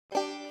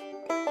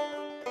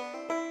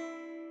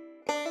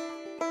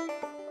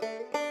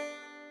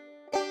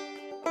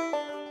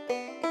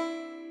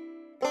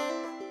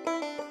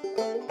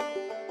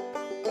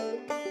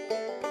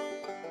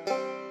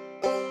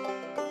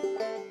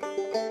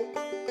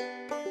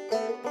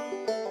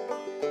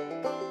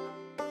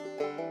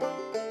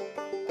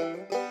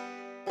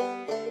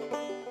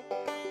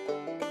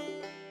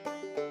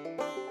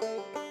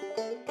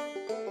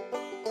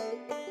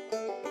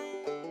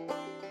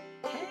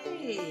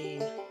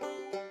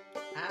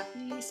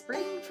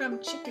Spring from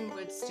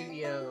Chickenwood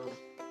Studio.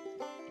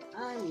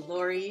 I'm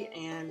Lori,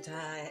 and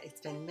it's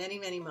been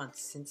many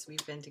months since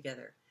we've been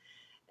together.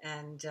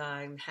 And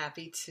I'm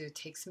happy to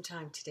take some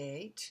time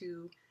today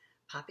to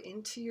pop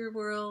into your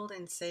world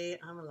and say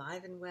I'm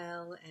alive and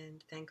well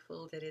and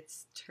thankful that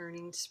it's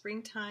turning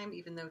springtime,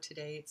 even though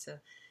today it's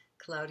a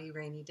cloudy,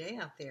 rainy day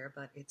out there,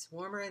 but it's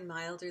warmer and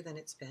milder than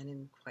it's been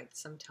in quite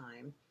some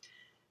time.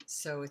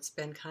 So it's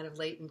been kind of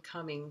late in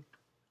coming.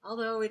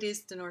 Although it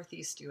is the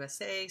Northeast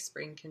USA,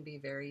 spring can be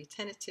very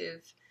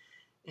tentative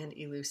and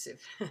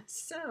elusive.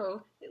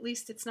 So at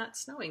least it's not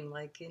snowing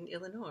like in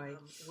Illinois.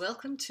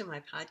 Welcome to my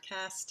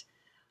podcast.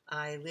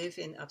 I live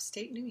in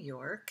upstate New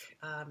York.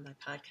 My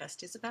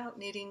podcast is about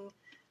knitting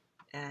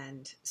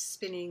and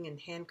spinning and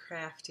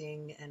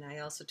handcrafting, and I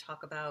also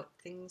talk about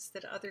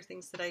other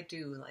things that I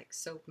do, like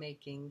soap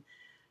making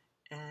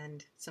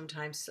and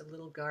sometimes a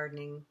little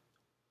gardening,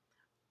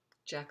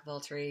 jack of all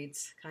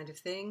trades kind of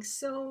thing.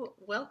 So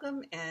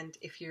welcome, and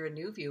if you're a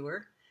new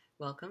viewer,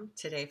 welcome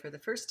today for the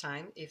first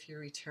time. If you're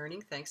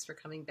returning, thanks for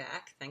coming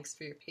back. Thanks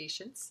for your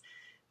patience.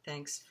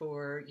 Thanks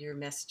for your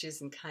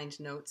messages and kind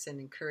notes and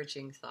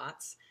encouraging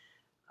thoughts.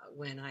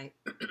 When I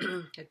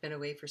had been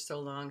away for so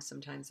long,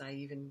 sometimes I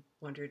even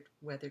wondered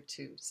whether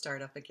to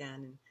start up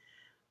again.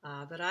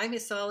 But I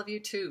miss all of you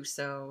too,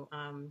 so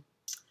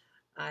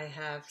I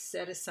have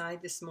set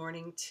aside this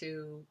morning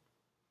to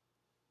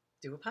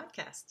do a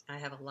podcast. I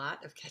have a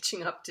lot of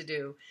catching up to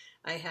do.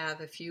 I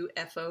have a few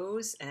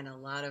FOs and a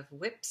lot of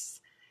whips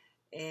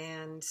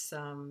and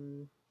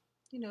some,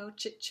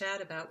 chit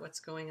chat about what's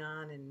going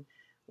on and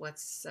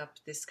what's up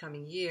this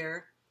coming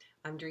year.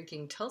 I'm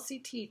drinking Tulsi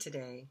tea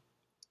today.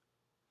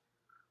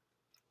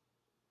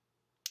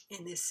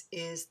 And this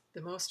is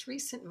the most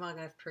recent mug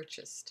I've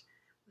purchased.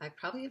 I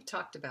probably have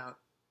talked about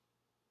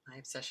my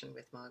obsession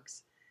with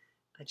mugs.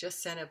 I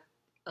just sent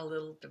a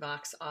little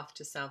box off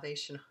to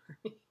Salvation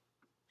Army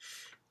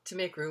to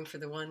make room for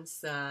the ones.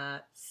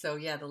 The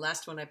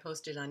last one I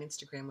posted on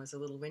Instagram was a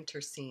little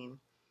winter scene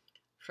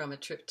from a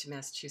trip to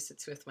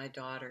Massachusetts with my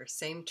daughter.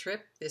 Same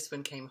trip, this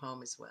one came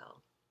home as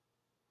well.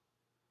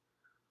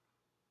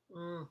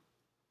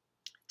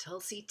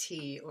 Tulsi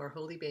tea or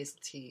holy basil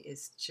tea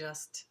is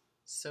just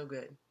so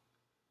good.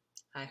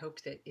 I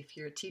hope that if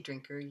you're a tea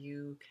drinker, if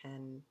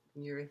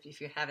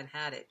you haven't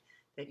had it,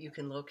 that you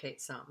can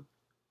locate some.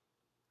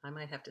 I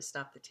might have to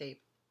stop the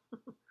tape.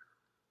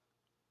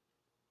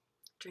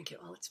 Drink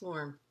it while it's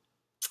warm.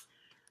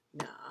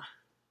 Nah.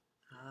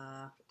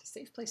 The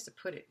safe place to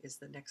put it is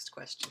the next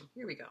question.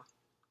 Here we go.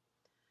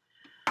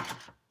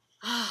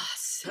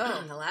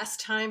 So the last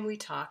time we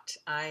talked,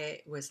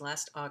 was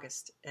last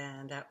August,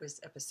 and that was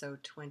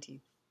episode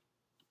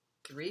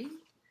 23.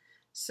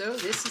 So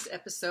this is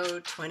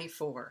episode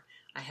 24.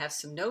 I have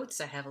some notes.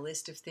 I have a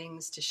list of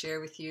things to share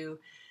with you,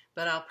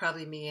 but I'll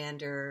probably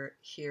meander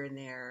here and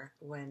there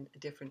when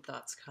different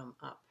thoughts come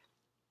up.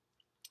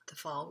 The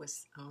fall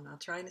was, I'll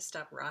try to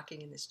stop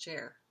rocking in this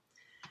chair.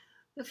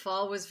 The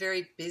fall was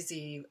very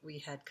busy. We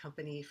had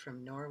company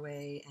from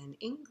Norway and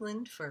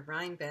England for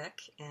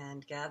Rhinebeck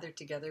and gathered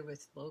together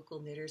with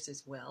local knitters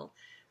as well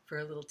for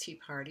a little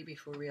tea party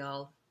before we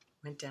all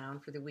went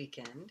down for the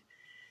weekend.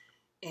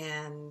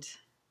 And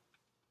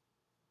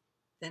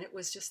then it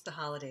was just the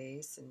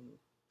holidays and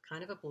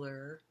kind of a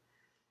blur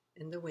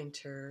in the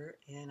winter.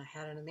 And I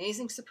had an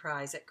amazing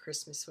surprise at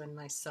Christmas when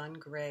my son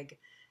Greg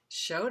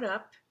showed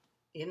up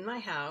in my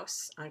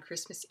house on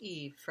Christmas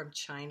Eve from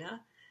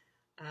China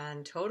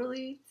and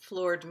totally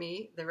floored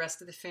me. The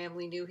rest of the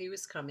family knew he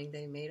was coming.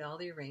 They made all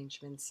the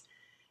arrangements.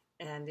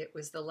 And it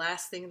was the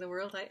last thing in the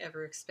world I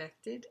ever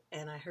expected.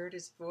 And I heard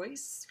his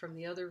voice from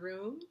the other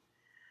room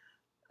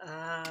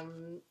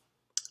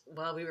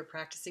while we were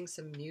practicing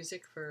some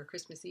music for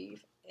Christmas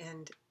Eve.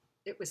 And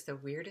it was the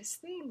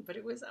weirdest thing, but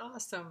it was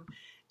awesome.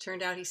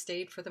 Turned out he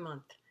stayed for the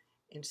month.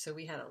 And so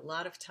we had a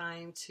lot of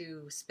time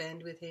to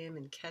spend with him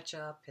and catch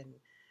up and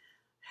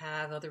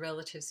have other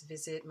relatives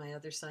visit. My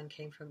other son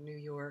came from New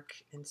York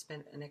and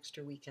spent an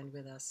extra weekend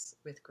with us,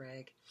 with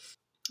Greg.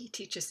 He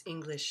teaches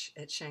English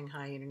at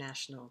Shanghai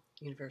International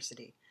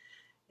University.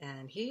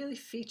 And he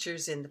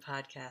features in the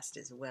podcast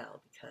as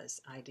well because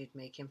I did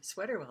make him a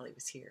sweater while he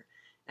was here.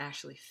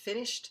 Actually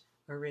finished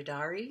a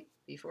Ridari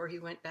before he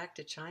went back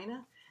to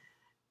China.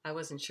 I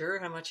wasn't sure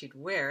how much he'd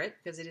wear it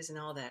because it isn't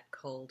all that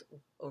cold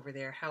over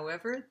there.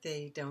 However,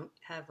 they don't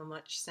have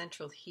much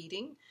central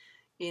heating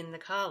in the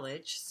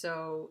college,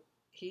 so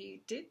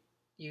he did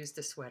use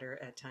the sweater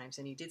at times,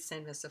 and he did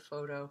send us a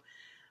photo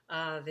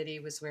that he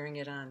was wearing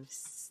it on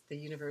the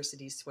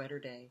university sweater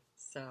day.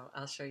 So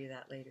I'll show you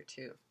that later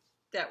too.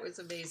 That was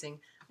amazing.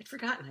 I'd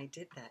forgotten I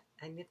did that.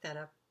 I knit that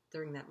up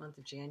during that month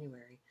of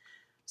January.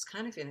 I was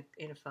kind of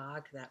in a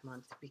fog that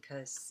month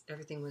because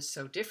everything was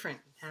so different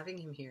having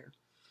him here.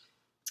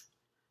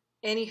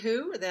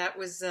 Anywho, that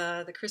was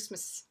the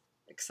Christmas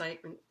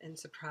excitement and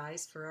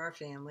surprise for our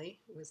family.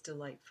 It was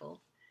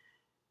delightful.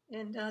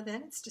 And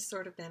then it's just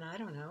sort of been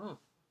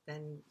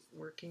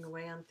working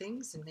away on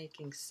things and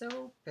making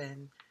soap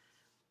and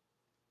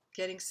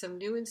getting some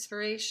new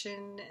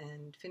inspiration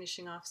and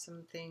finishing off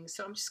some things.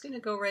 So I'm just going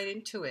to go right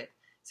into it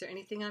Is there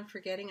anything I'm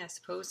forgetting? I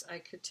suppose I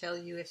could tell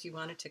you if you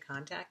wanted to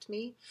contact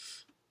me.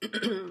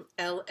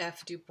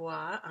 LF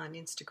Dubois on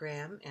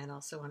Instagram and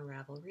also on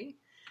Ravelry.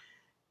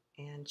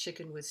 And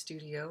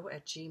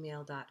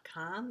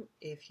chickenwoodstudio@gmail.com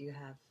if you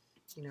have,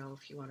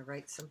 if you want to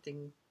write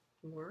something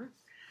more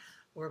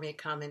or make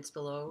comments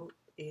below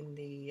in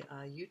the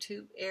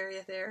YouTube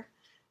area there.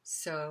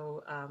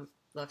 So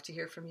love to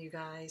hear from you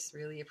guys.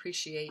 Really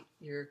appreciate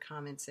your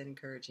comments and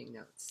encouraging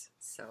notes.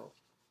 So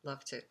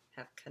love to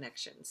have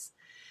connections.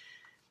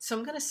 So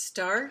I'm going to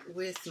start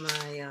with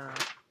my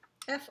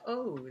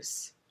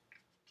FOs.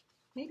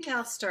 Maybe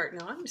I'll start.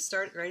 No, I'm going to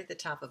start right at the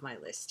top of my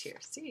list here.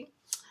 See,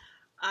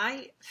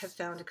 I have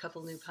found a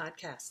couple new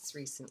podcasts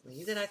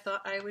recently that I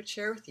thought I would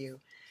share with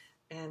you.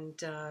 And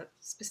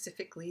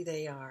specifically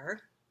they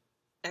are,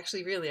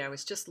 actually really, I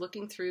was just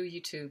looking through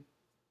YouTube.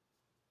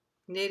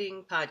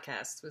 Knitting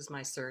podcasts was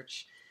my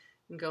search.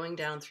 And going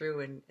down through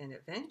and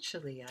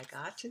eventually I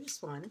got to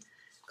this one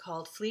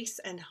called Fleece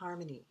and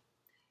Harmony.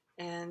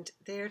 And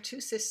they're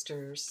two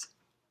sisters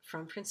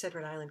from Prince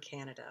Edward Island,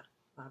 Canada,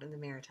 out in the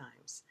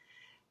Maritimes.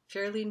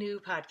 Fairly new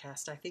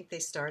podcast. I think they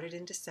started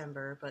in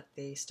December, but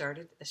they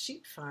started a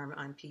sheep farm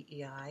on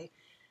PEI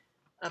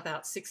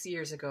about 6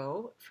 years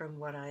ago, from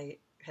what I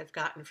have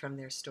gotten from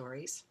their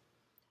stories.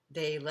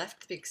 They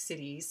left the big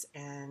cities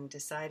and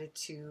decided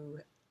to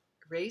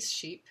raise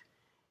sheep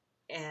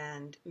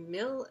and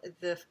mill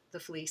the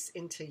fleece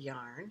into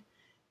yarn.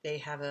 They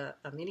have a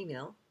mini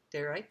mill.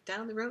 They're right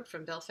down the road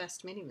from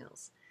Belfast Mini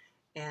Mills.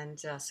 And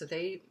so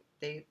they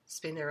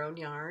spin their own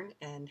yarn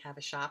and have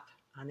a shop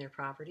on their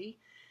property.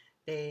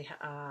 They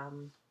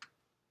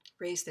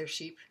raise their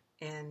sheep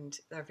and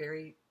are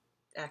very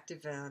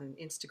active on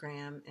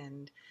Instagram.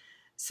 And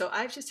so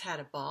I've just had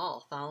a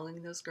ball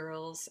following those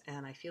girls,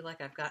 and I feel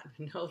like I've gotten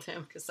to know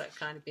them because I've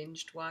kind of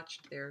binge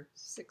watched their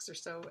 6 or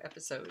so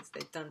episodes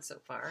they've done so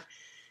far.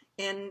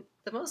 And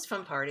the most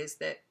fun part is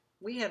that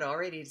we had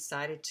already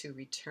decided to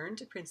return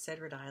to Prince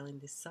Edward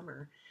Island this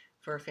summer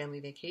for a family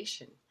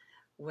vacation.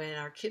 When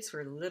our kids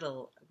were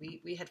little,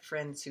 we had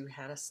friends who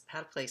had a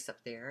place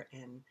up there,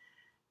 and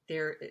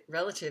their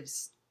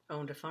relatives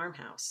owned a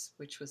farmhouse,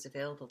 which was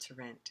available to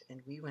rent.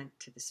 And we went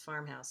to this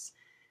farmhouse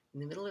in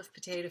the middle of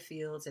potato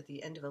fields at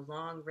the end of a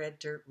long red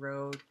dirt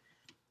road.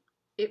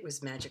 It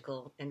was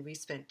magical, and we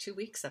spent 2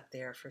 weeks up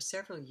there for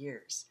several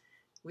years.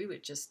 We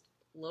would just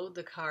load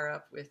the car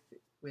up with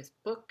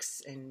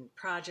books and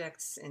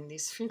projects, and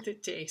these were the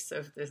days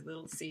of the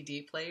little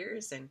CD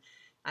players, and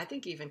I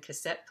think even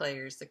cassette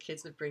players. The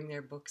kids would bring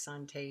their books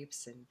on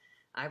tapes, and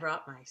I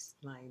brought my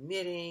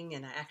knitting,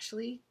 and I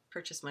actually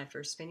purchased my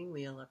first spinning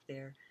wheel up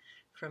there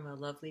from a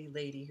lovely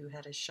lady who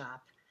had a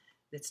shop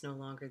that's no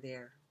longer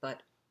there.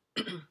 But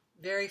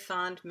very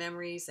fond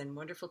memories and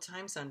wonderful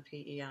times on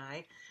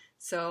PEI.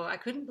 So I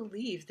couldn't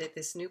believe that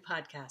this new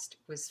podcast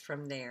was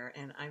from there,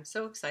 and I'm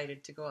so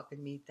excited to go up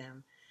and meet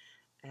them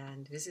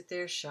and visit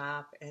their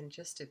shop and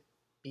just to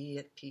be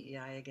at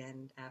PEI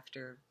again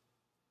after,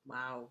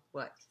 wow,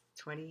 what,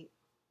 20,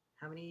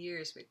 how many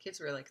years? My kids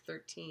were like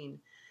 13.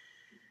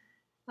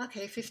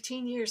 Okay,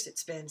 15 years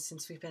it's been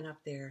since we've been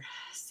up there,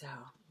 so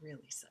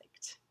really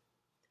psyched.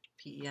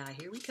 PEI,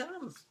 here we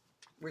come.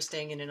 We're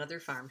staying in another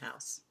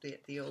farmhouse.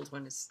 The old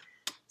one has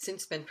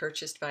since been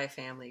purchased by a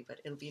family, but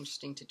it'll be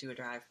interesting to do a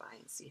drive-by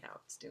and see how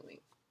it's doing.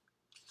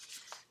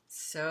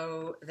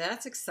 So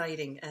that's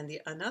exciting. And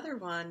another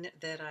one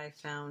that I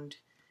found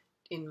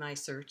in my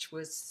search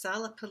was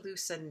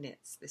Salapalooza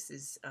Knits. This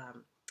is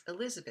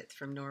Elizabeth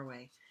from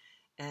Norway.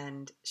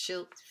 And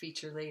she'll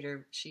feature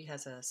later. She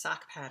has a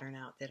sock pattern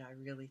out that I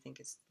really think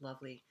is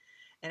lovely.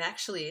 And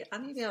actually,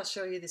 maybe I'll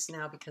show you this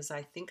now because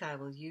I think I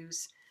will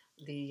use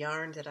the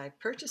yarn that I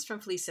purchased from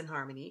Fleece and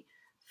Harmony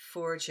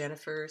for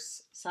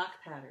Jennifer's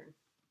sock pattern.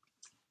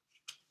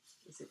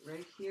 Is it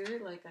right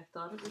here like I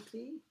thought it would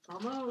be?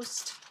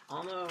 Almost.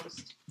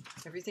 Almost.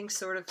 Everything's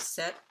sort of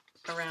set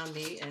around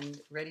me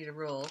and ready to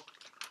roll.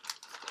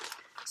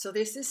 So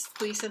this is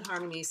Fleece and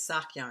Harmony's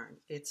sock yarn.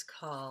 It's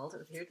called,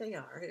 here they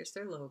are, here's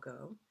their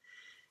logo.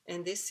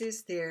 And this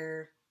is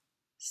their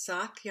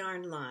sock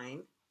yarn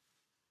line,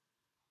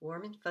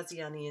 warm and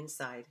fuzzy on the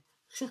inside.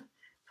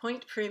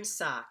 Point Prim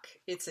sock.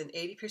 It's an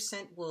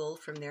 80% wool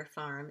from their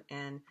farm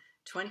and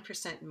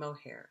 20%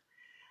 mohair.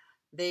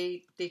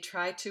 They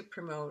try to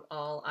promote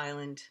all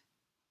island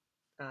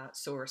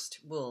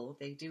sourced wool.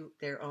 They do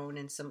their own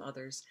and some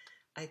others.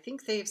 I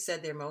think they've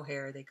said their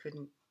mohair they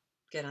couldn't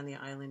get on the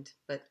island,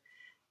 but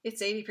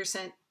it's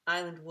 80%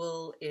 island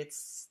wool.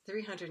 It's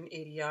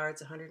 380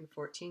 yards,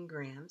 114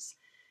 grams.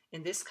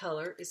 And this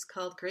color is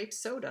called grape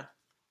soda.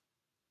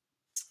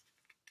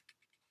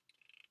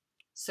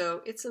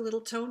 So it's a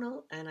little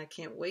tonal, and I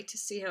can't wait to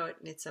see how it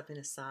knits up in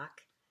a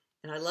sock.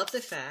 And I love the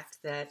fact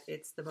that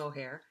it's the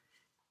mohair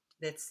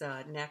that's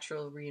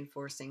natural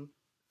reinforcing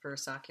for a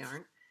sock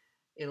yarn.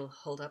 It'll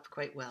hold up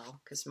quite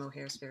well because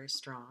mohair is very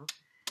strong.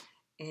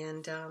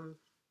 And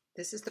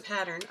this is the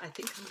pattern I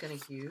think I'm going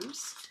to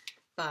use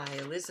by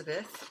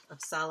Elizabeth of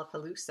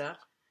Salapalooza.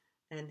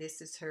 And this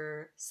is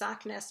her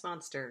sock nest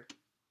monster.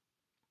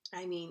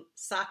 I mean,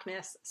 sock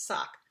nest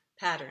sock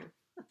pattern.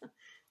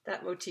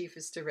 That motif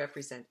is to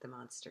represent the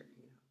monster,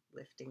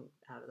 lifting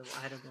out of the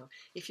water. I don't know.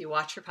 If you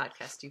watch her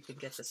podcast, you can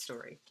get the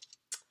story.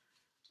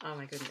 Oh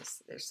my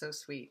goodness, they're so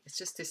sweet. It's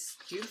just this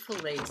beautiful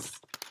lace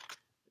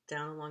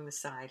down along the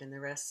side, and the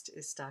rest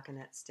is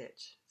stockinette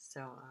stitch.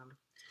 So,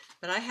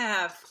 but I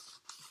have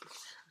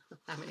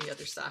how many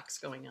other socks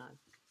going on?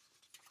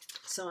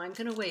 So I'm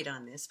going to wait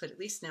on this, but at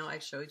least now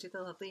I've showed you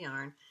the lovely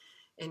yarn,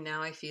 and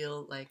now I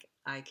feel like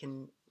I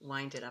can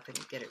wind it up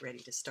and get it ready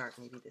to start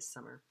maybe this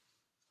summer.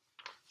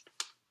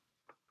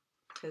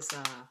 Because,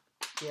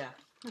 yeah,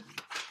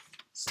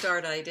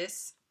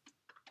 startitis,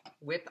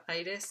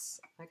 whip-itis.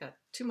 I got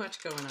too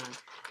much going on.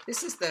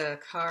 This is the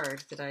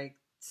card that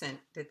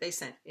they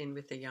sent in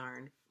with the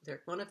yarn.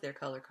 They're one of their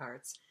color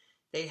cards.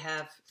 They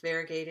have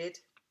variegated,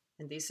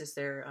 and this is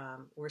their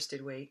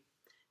worsted weight.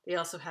 They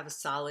also have a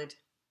solid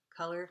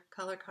color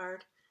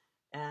card,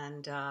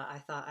 and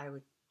I thought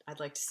I'd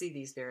like to see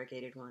these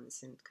variegated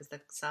ones, and because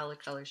the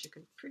solid colors you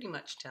can pretty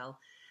much tell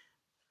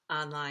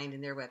online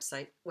in their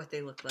website what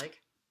they look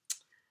like.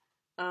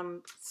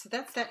 So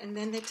that's that, and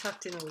then they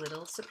tucked in a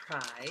little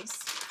surprise.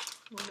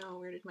 Oh no,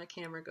 where did my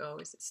camera go?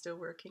 Is it still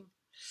working?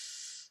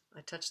 I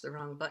touched the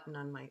wrong button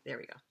on there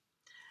we go.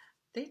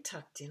 They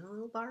tucked in a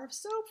little bar of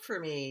soap for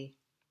me.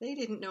 They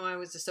didn't know I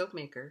was a soap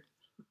maker.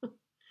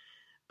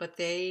 But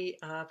they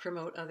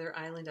promote other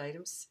island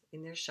items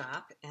in their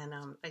shop, and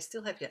I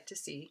still have yet to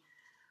see.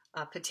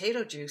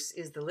 Potato juice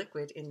is the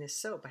liquid in this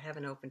soap. I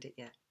haven't opened it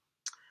yet.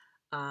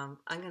 I'm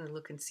going to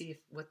look and see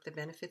what the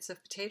benefits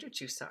of potato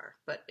juice are.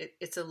 But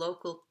it's a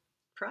local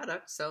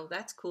product, so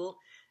that's cool.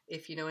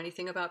 If you know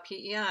anything about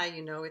PEI,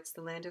 you know it's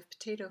the land of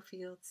potato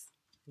fields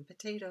and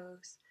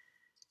potatoes.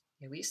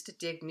 Yeah, we used to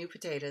dig new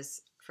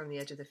potatoes from the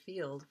edge of the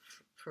field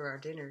for our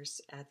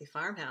dinners at the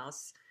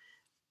farmhouse.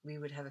 We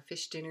would have a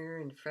fish dinner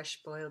and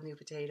fresh boiled new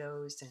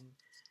potatoes and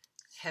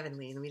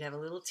heavenly. And we'd have a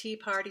little tea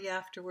party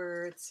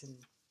afterwards. And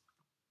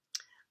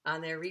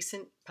on their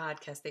recent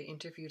podcast, they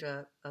interviewed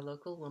a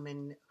local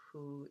woman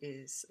who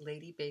is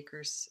Lady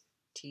Baker's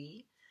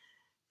Tea.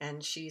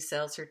 And she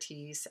sells her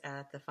teas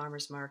at the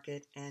farmer's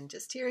market. And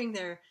just hearing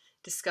their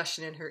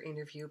discussion in her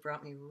interview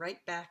brought me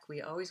right back.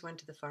 We always went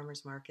to the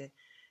farmer's market.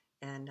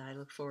 And I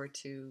look forward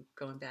to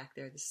going back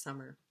there this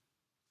summer.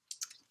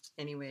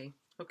 Anyway,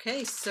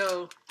 okay,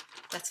 so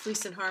that's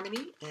Fleece and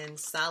Harmony and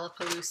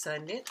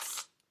Salapalooza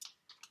Knits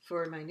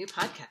for my new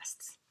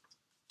podcasts.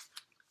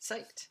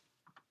 Psyched.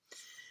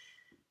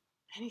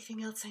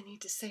 Anything else I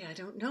need to say? I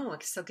don't know. I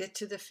guess I'll get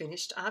to the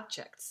finished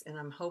objects. And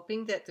I'm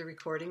hoping that the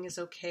recording is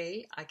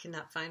okay. I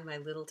cannot find my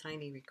little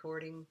tiny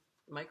recording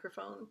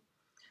microphone,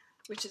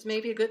 which is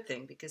maybe a good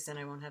thing because then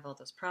I won't have all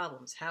those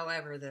problems.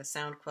 However, the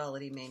sound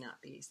quality may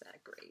not be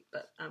that great,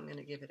 but I'm going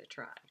to give it a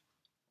try.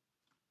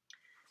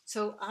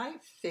 So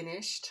I've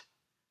finished.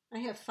 I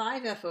have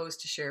 5 FOs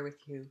to share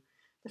with you.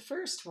 The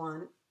first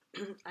one,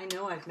 I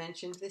know I've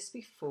mentioned this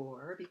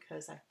before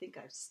because I think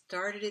I've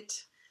started it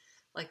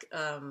like,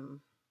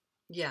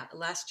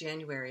 last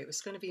January. It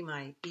was going to be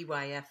my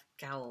EYF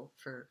cowl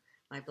for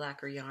my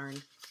Blacker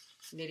Yarn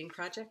knitting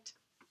project.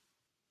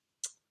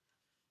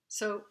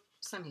 So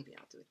maybe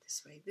I'll do it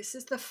this way. This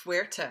is the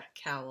Fuerta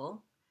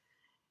cowl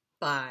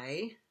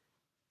and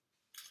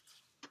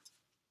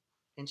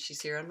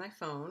she's here on my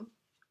phone.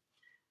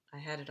 I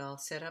had it all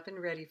set up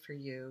and ready for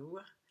you.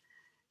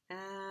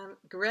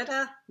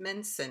 Greta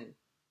Menson.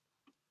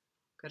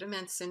 Greta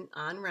Menson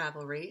on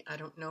Ravelry. I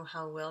don't know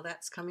how well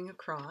that's coming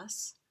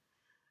across.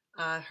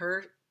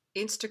 Her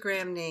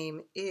Instagram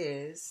name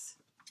is,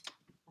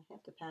 I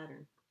have the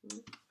pattern.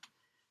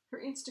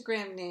 Her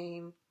Instagram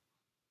name,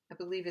 I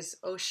believe, is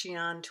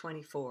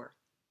Ocean24.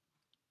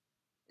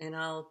 And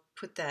I'll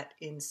put that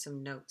in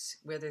some notes,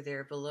 whether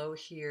they're below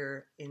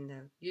here in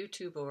the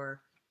YouTube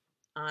or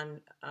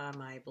on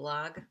my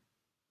blog,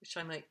 which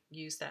I might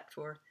use that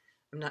for.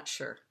 I'm not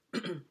sure,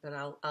 but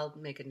I'll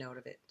make a note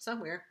of it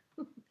somewhere.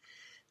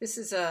 This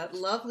is a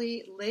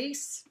lovely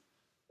lace,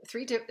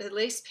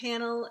 lace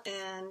panel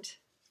and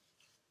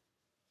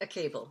a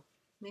cable.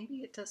 Maybe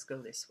it does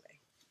go this way.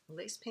 A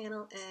lace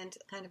panel and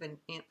kind of an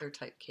antler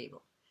type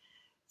cable.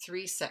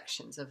 3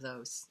 sections of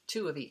those,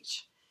 2 of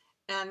each.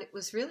 And it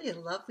was really a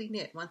lovely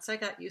knit. Once I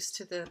got used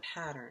to the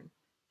pattern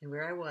and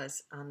where I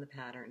was on the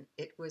pattern,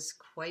 it was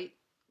quite,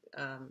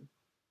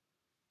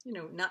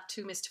 not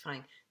too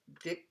mystifying.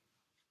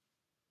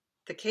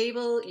 The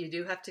cable, you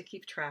do have to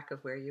keep track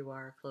of where you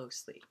are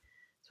closely.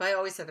 So I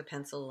always have a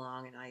pencil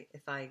along, and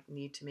if I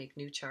need to make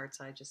new charts,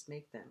 I just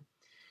make them.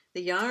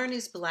 The yarn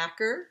is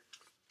Blacker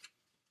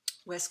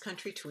West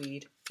Country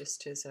Tweed,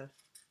 just to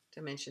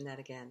mention that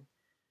again.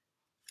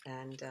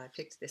 And I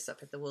picked this up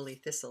at the Woolly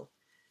Thistle.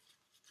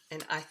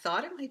 And I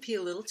thought it might be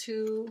a little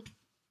too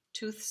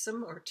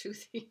toothsome or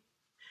toothy,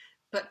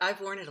 but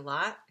I've worn it a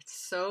lot. It's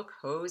so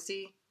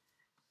cozy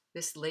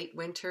this late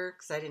winter,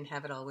 because I didn't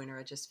have it all winter.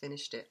 I just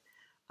finished it.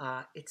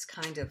 It's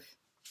kind of,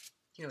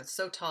 it's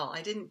so tall.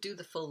 I didn't do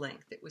the full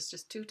length. It was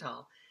just too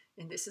tall.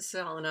 And this is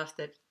tall enough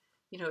that,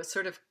 it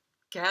sort of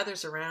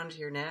gathers around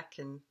your neck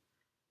and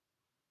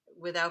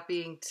without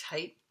being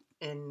tight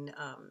and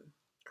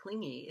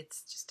clingy.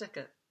 It's just like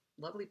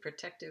lovely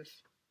protective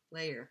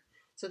layer.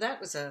 So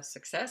that was a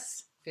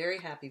success. Very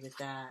happy with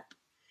that.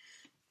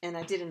 And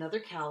I did another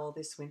cowl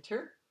this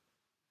winter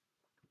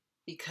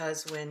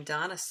because when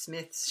Donna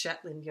Smith's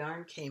Shetland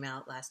yarn came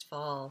out last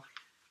fall,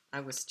 I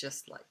was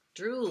just like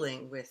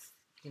drooling with,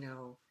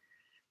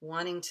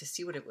 wanting to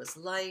see what it was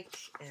like,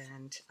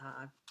 and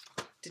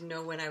didn't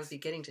know when I would be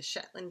getting to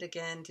Shetland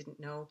again, didn't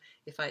know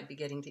if I'd be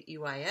getting to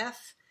EYF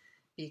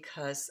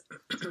because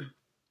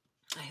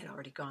I had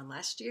already gone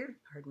last year,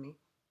 pardon me.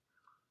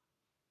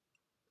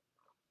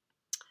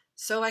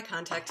 So I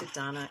contacted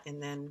Donna,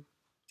 and then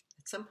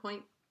at some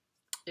point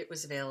it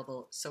was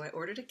available. So I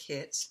ordered a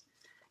kit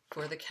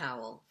for the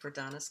cowl, for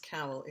Donna's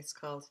cowl. It's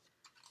called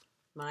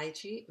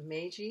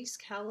Meiji's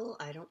cowl.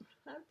 I don't know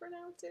how to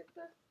pronounce it,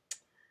 but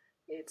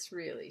it's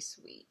really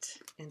sweet.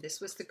 And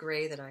this was the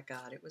gray that I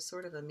got. It was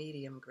sort of a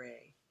medium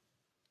gray.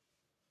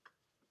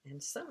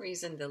 And for some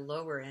reason the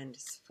lower end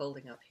is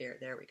folding up here.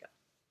 There we go.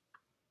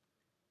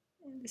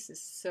 And this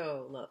is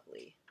so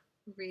lovely.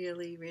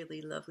 Really,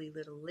 really lovely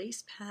little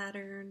lace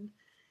pattern.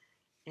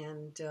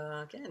 And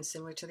again,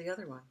 similar to the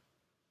other one.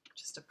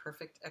 Just a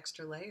perfect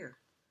extra layer.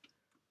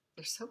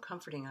 They're so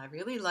comforting. I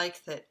really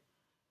like that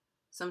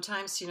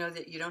sometimes,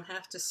 that you don't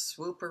have to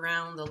swoop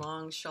around the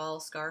long shawl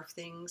scarf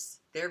things.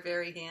 They're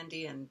very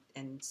handy and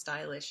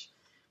stylish.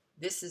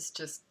 This is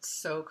just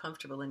so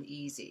comfortable and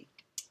easy.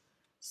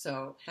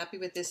 So happy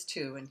with this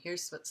too. And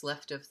here's what's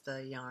left of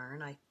the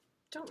yarn. I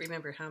don't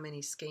remember how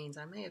many skeins.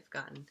 I may have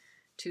gotten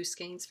 2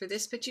 skeins for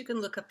this, but you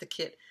can look up the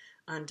kit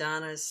on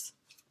Donna's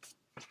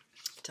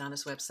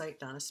website,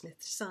 Donna Smith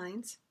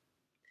Designs.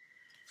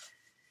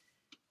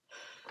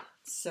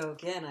 So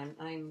again,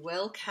 I'm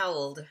well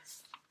cowled.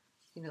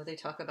 They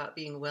talk about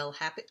being wheel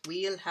happy.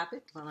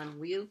 Well, I'm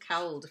wheel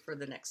cowled for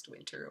the next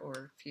winter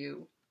or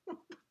few.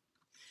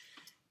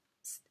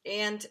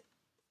 And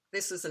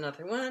this is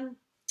another one.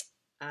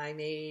 I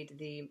made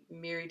the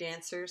Merry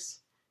Dancers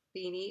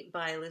beanie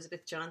by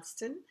Elizabeth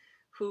Johnston,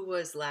 who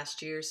was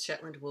last year's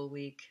Shetland Wool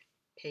Week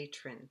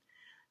patron.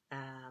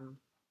 I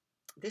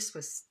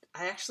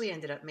actually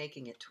ended up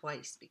making it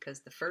twice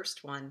because the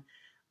first one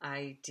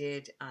I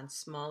did on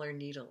smaller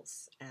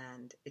needles,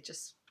 and it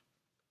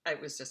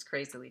was just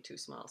crazily too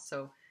small.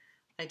 So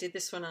I did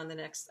this one on the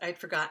next. I'd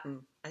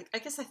forgotten. I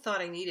guess I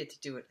thought I needed to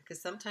do it because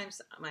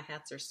sometimes my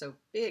hats are so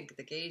big.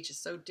 The gauge is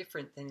so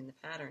different than in the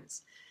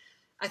patterns.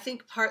 I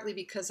think partly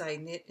because I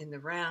knit in the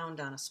round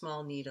on a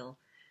small needle,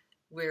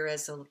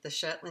 whereas the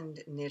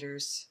Shetland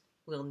knitters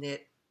will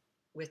knit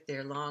with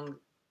their long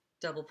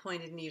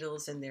double-pointed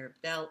needles and their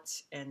belt,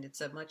 and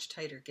it's a much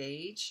tighter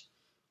gauge.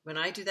 When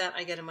I do that,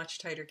 I get a much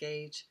tighter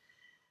gauge.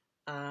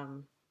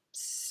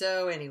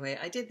 So anyway,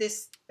 I did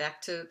this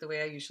back to the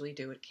way I usually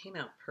do. It came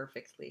out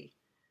perfectly.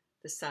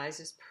 The size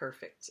is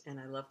perfect, and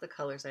I love the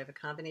colors. I have a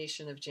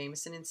combination of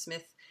Jameson and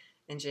Smith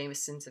and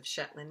Jameson's of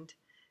Shetland.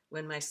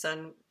 When my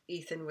son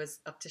Ethan was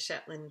up to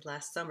Shetland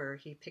last summer,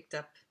 he picked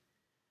up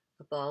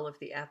a ball of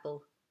the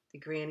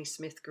Granny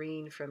Smith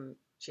green from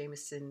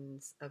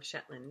Jameson's of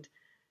Shetland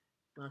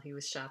while he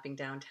was shopping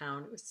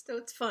downtown. It's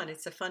fun.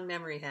 It's a fun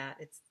memory hat.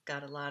 It's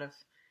got a lot of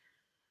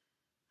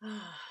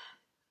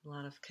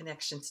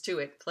connections to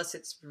it. Plus,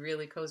 it's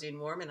really cozy and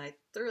warm, and I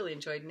thoroughly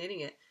enjoyed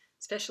knitting it,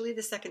 especially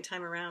the second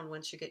time around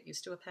once you get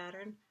used to a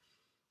pattern.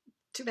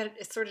 Too bad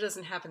it sort of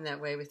doesn't happen that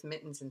way with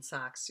mittens and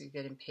socks. You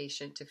get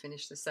impatient to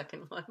finish the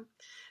second one.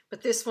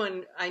 But this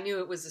one, I knew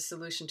it was a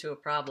solution to a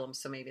problem,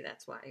 so maybe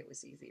that's why it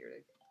was easier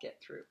to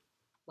get through.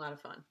 A lot of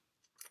fun.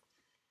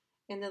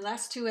 And the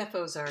last 2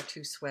 FOs are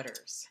 2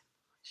 sweaters.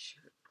 My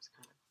shirt was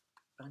kind of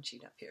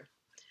bunchied up here.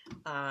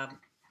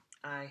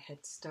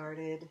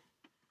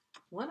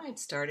 I'd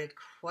started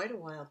quite a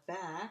while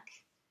back,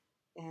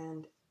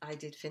 and I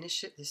did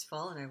finish it this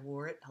fall, and I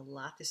wore it a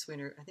lot this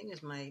winter. I think it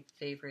was my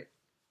favorite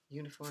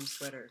uniform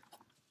sweater.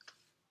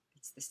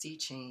 It's the Sea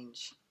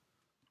Change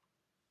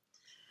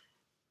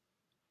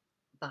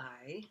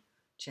by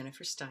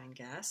Jennifer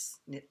Steingass,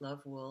 Knit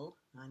Love Wool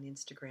on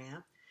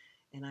Instagram,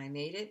 and I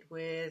made it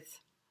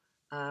with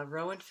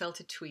Rowan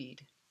felted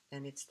tweed,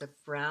 and it's the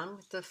brown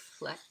with the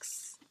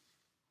flecks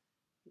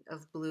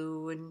of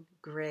blue and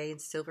gray and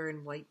silver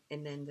and white,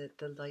 and then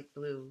the light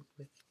blue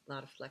with a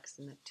lot of flecks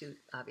in that too,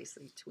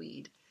 obviously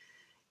tweed.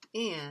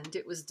 And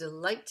it was a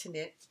delight to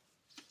knit.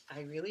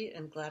 I really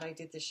am glad I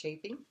did the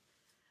shaping.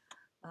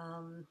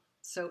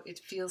 So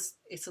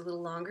it's a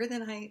little longer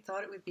than I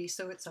thought it would be,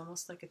 so it's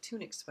almost like a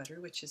tunic sweater,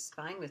 which is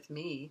fine with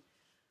me.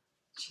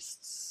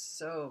 Just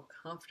so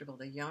comfortable.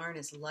 The yarn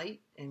is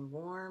light and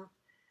warm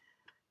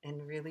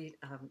and really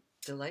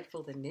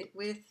delightful to knit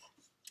with.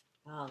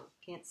 Oh,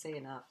 can't say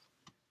enough.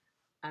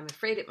 I'm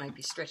afraid it might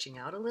be stretching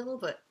out a little,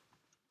 but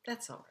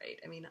that's all right.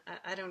 I mean,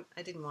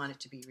 I didn't want it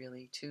to be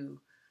really too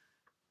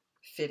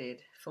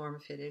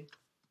form-fitted.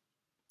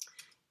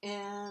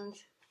 And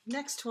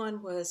next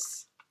one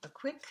was a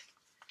quick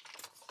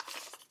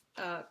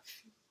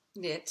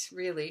knit,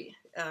 really.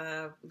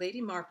 Lady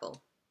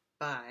Marple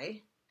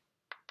by,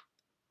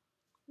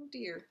 oh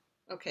dear,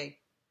 okay,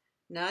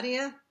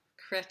 Nadia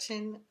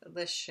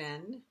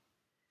Cretin-Lechen,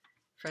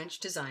 French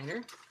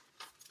designer.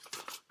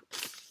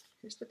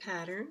 Here's the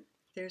pattern.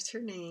 There's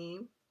her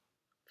name.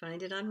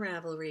 Find it on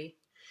Ravelry.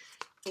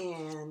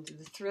 And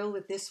the thrill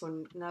with this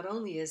one, not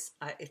only is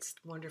it's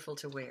wonderful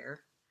to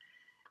wear,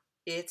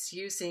 it's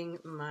using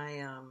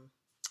my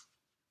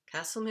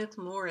Castlemilk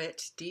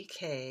Morit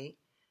DK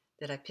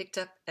that I picked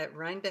up at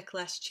Rhinebeck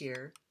last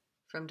year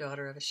from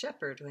Daughter of a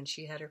Shepherd when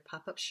she had her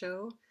pop-up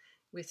show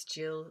with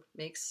Jill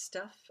Makes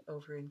Stuff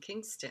over in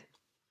Kingston.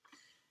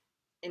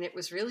 And it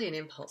was really an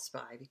impulse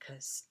buy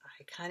because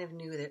I kind of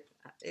knew that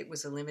it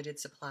was a limited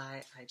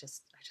supply. I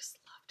just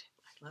loved it.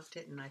 I loved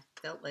it, and I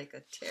felt like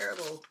a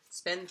terrible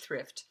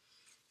spendthrift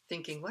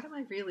thinking, what am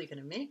I really going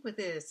to make with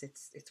this?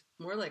 It's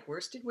more like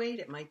worsted weight.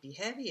 It might be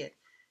heavy.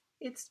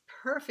 It's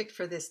perfect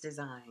for this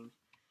design.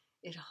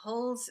 It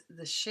holds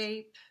the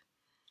shape.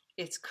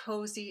 It's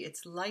cozy.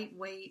 It's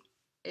lightweight.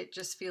 It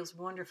just feels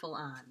wonderful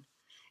on.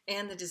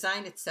 And the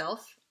design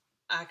itself,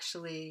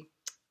 actually,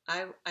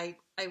 I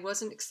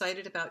wasn't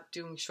excited about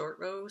doing short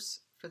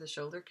rows for the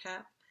shoulder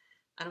cap.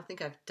 I don't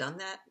think I've done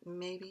that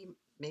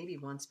maybe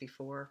once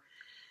before.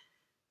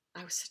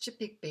 I was such a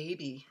big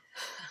baby.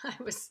 I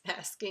was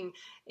asking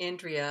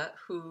Andrea,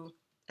 who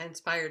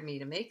inspired me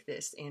to make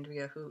this,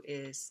 Andrea, who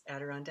is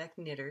Adirondack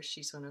Knitter.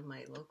 She's one of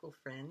my local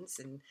friends,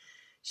 and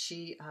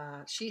she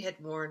had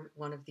worn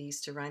one of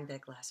these to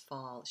Rhinebeck last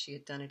fall. She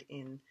had done it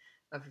in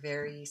a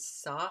very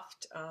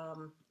soft,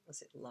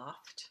 was it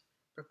loft?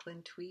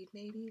 Brooklyn tweed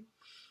maybe?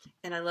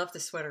 And I love the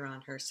sweater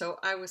on her. So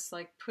I was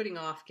like putting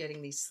off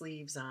getting these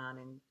sleeves on,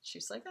 and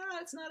she's like,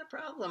 it's not a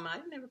problem. I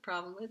didn't have a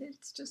problem with it.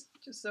 It's just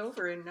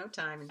over in no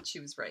time. And she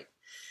was right.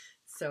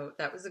 So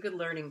that was a good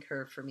learning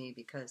curve for me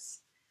because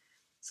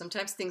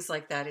sometimes things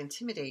like that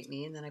intimidate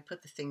me, and then I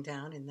put the thing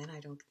down, and then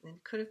it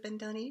could have been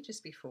done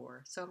ages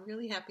before. So I'm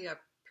really happy I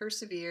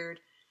persevered,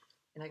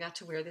 and I got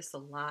to wear this a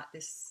lot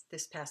this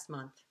past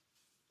month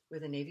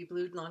with a navy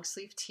blue long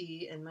sleeve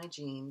tee and my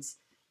jeans.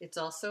 It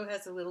also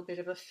has a little bit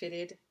of a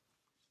fitted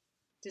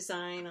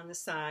design on the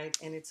side,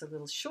 and it's a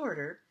little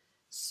shorter.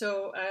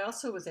 So I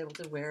also was able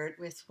to wear it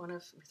with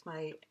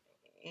my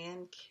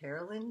Anne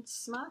Carolyn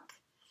smock,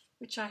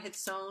 which I had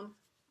sewn,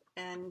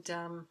 and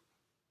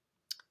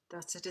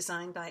that's a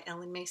design by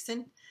Ellen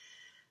Mason,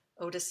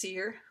 Oda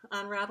Sear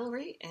on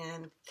Ravelry,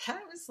 and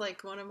that was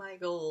like one of my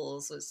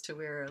goals, was to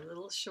wear a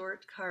little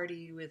short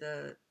cardi with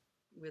a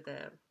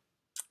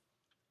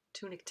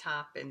tunic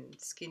top and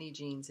skinny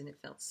jeans, and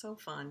it felt so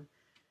fun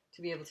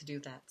to be able to do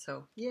that.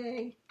 So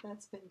yay,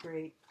 that's been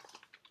great.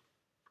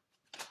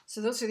 So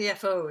those are the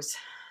FOs.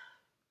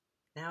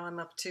 Now I'm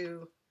up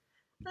to,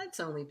 it's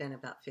only been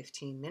about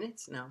 15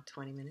 minutes, no,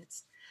 20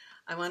 minutes.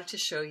 I wanted to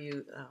show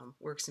you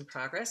works in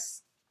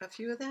progress, a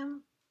few of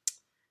them,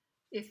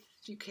 if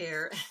you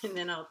care, and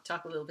then I'll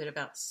talk a little bit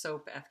about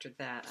soap after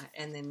that,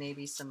 and then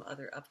maybe some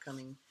other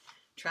upcoming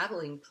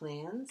traveling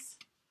plans.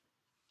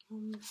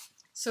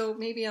 So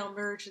maybe I'll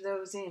merge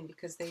those in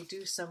because they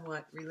do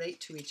somewhat relate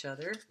to each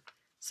other,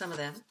 some of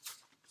them.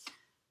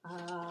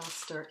 I'll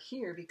start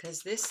here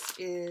because this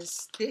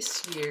is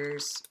this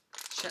year's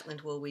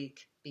Shetland Wool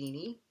Week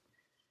beanie,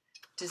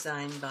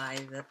 designed by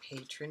the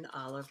patron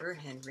Oliver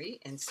Henry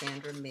and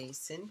Sandra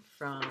Mason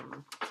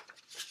from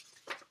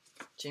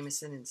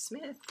Jameson and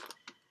Smith.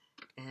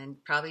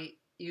 And probably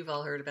you've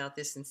all heard about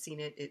this and seen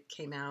it. It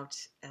came out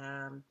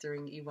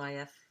during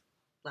EYF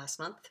last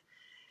month.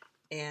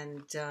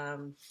 And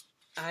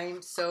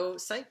I'm so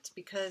psyched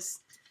because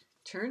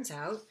turns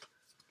out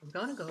I'm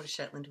going to go to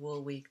Shetland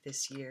Wool Week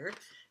this year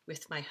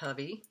with my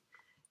hubby.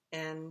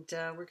 And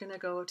we're going to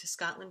go to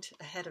Scotland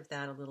ahead of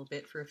that a little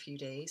bit for a few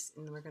days.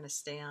 And we're going to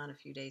stay on a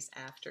few days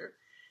after.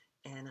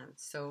 And I'm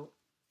so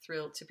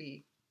thrilled to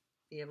be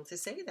able to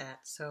say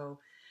that. So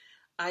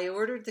I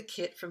ordered the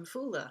kit from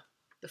Fula,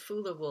 the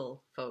Fula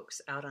Wool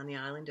folks out on the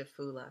island of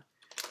Fula.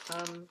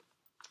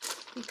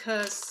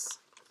 Because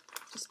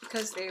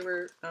they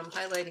were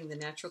highlighting the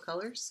natural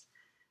colors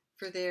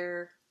for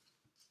their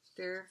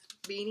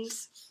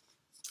beanies.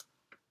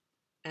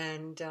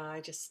 And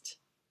I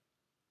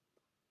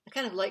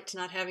kind of liked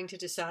not having to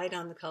decide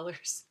on the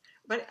colors.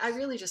 But I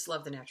really just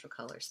love the natural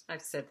colors.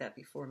 I've said that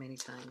before many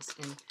times.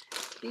 And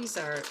these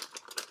are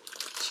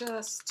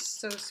just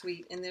so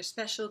sweet. And they're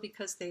special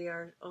because they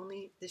are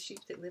only the sheep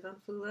that live on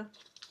Fula,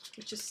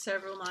 which is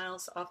several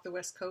miles off the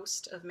west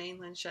coast of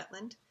mainland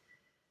Shetland.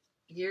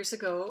 Years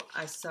ago,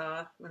 I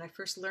saw, when I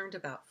first learned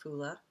about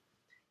Fula,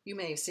 you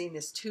may have seen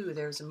this too,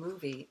 there's a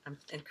movie,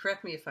 and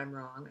correct me if I'm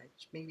wrong, I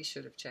maybe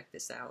should have checked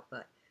this out,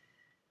 but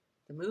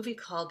the movie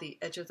called The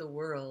Edge of the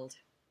World,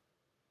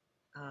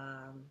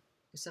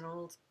 it's an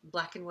old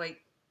black and white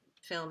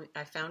film.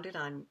 I found it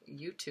on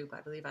YouTube,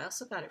 I believe. I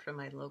also got it from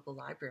my local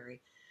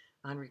library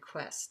on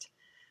request,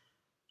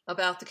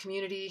 about the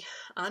community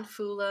on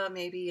Fula,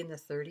 maybe in the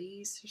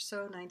 30s or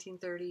so,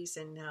 1930s,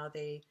 and how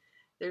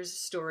there's a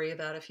story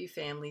about a few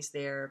families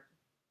there,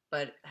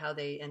 but how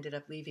they ended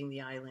up leaving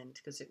the island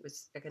because it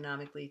was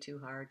economically too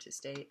hard to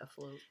stay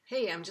afloat.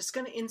 Hey, I'm just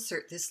going to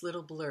insert this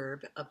little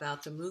blurb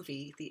about the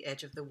movie The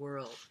Edge of the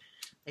World.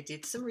 I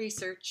did some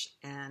research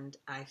and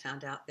I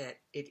found out that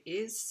it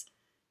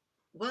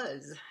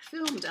was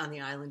filmed on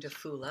the island of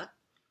Fula,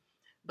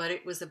 but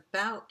it was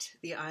about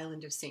the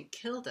island of St.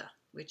 Kilda,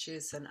 which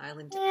is an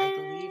island, I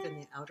believe, in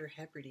the Outer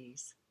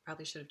Hebrides.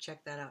 Probably should have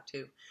checked that out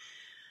too.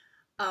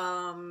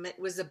 It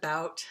was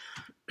about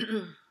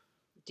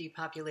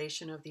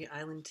depopulation of the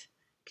island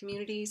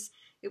communities.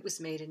 It was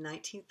made in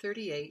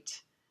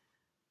 1938.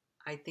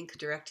 I think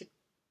directed.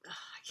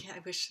 I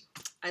wish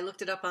I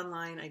looked it up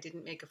online. I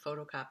didn't make a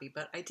photocopy,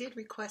 but I did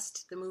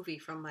request the movie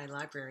from my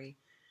library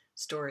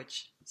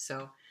storage.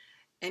 So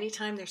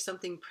anytime there's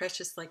something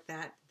precious like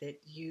that that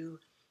you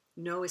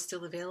know is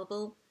still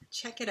available,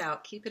 check it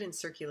out. Keep it in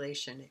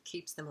circulation. It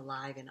keeps them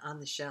alive and on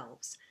the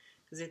shelves,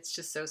 because it's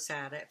just so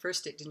sad. At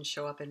first it didn't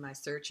show up in my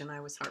search, and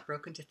I was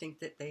heartbroken to think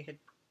that they had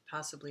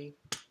possibly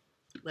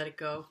let it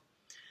go.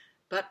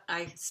 But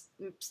I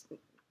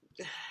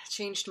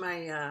changed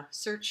my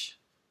search,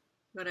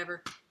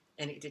 whatever,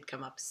 and it did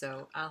come up.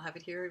 So I'll have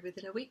it here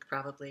within a week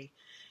probably,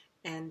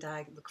 and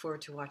I look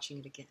forward to watching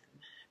it again.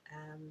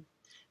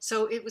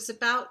 So it was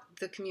about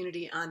the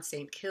community on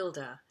St.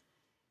 Kilda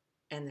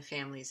and the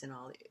families and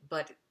all,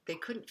 but they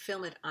couldn't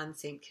film it on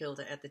St.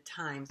 Kilda at the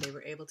time. They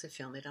were able to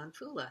film it on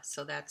Fula.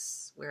 So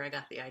that's where I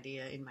got the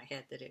idea in my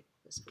head that it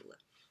was Fula,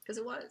 because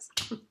it was.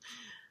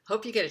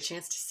 Hope you get a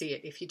chance to see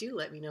it. If you do,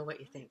 let me know what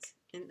you think.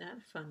 Isn't that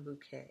a fun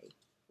bouquet?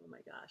 Oh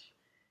my gosh.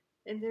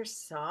 And they're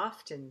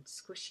soft and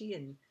squishy,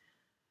 and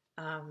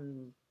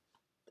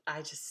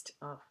I just,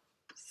 oh.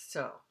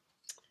 So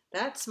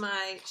that's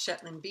my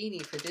Shetland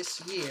beanie for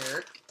this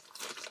year.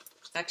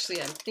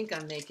 Actually, I think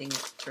I'm making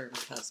it for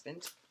my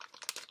husband.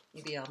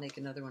 Maybe I'll make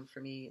another one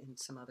for me and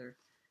some other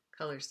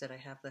colors that I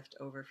have left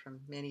over from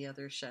many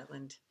other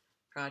Shetland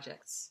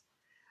projects,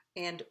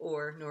 and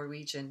or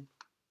Norwegian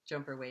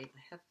jumper weight.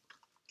 I have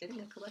getting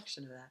a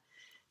collection of that.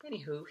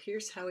 Anywho,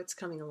 here's how it's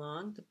coming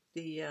along.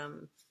 The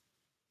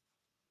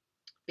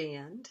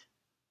band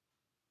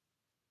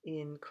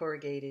in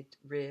corrugated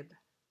rib.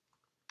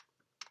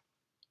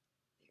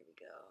 There we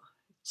go.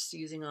 Just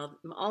using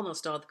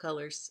almost all the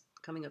colors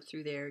coming up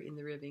through there in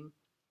the ribbing.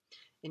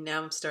 And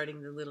now I'm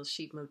starting the little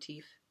sheep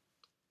motif.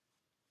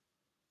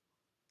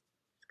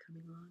 It's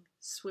coming along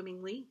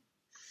swimmingly.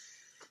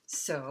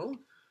 So,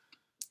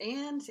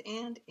 and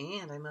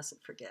I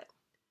mustn't forget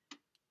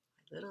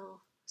my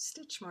little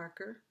stitch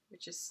marker,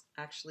 which is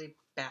actually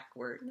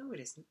backward. No, it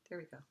isn't. There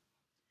we go.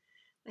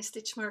 My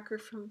stitch marker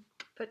from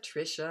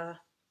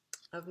Patricia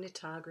of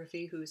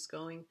Knitography, who's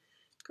going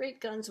great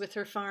guns with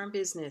her farm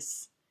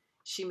business.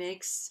 She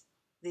makes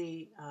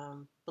the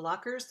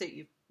blockers that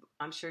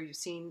I'm sure you've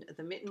seen,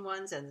 the mitten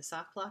ones and the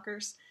sock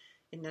blockers.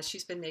 And now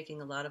she's been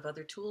making a lot of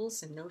other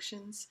tools and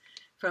notions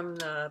from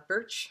the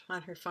birch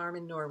on her farm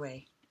in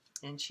Norway.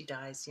 And she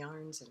dyes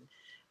yarns, and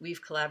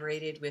we've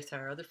collaborated with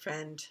our other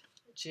friend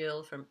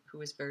Jill, who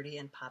is Birdie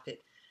and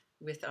Poppet,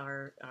 with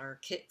our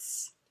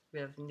kits. We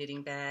have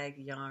knitting bag,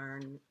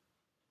 yarn,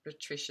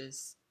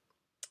 Patricia's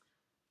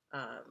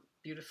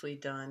beautifully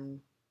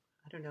done,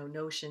 I don't know,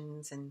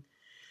 notions and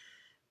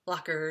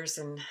blockers,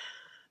 and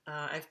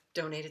I've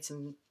donated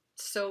some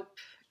soap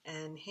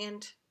and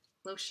hand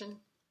lotion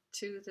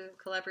to the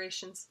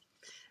collaborations.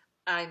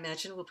 I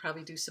imagine we'll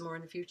probably do some more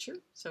in the future,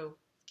 so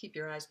keep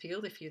your eyes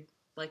peeled if you'd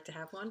like to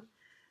have one.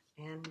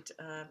 And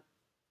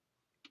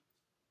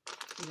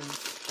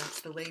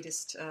that's the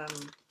latest as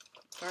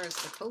far as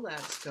the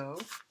collabs go.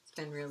 It's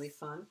been really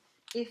fun.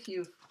 If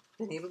you've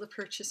been able to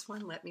purchase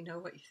one, let me know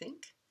what you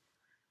think.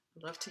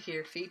 I'd love to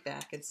hear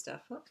feedback and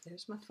stuff. Oh,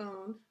 there's my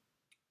phone.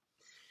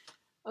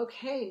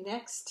 Okay,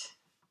 next,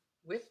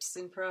 whips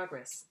in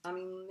progress. I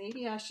mean,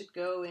 maybe I should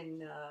go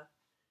in,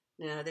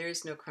 no, there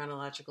is no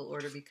chronological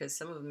order because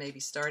some of them maybe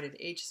started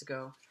ages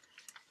ago.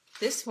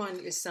 This one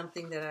is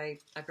something that I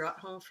brought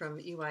home from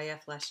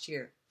EYF last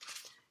year.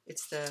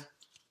 It's the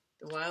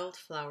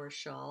Wildflower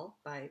Shawl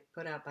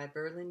put out by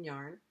Berlin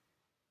Yarn.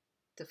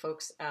 The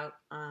folks out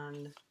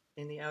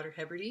in the Outer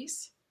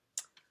Hebrides.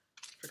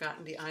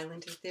 Forgotten the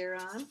island that they're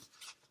on.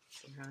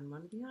 They're on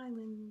one of the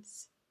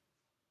islands.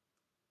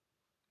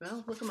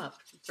 Well, look them up.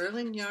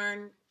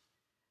 berlinyarn.co.uk.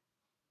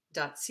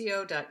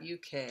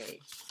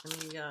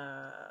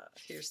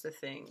 Here's the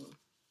thing.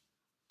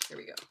 Here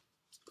we go.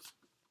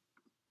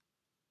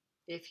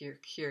 If you're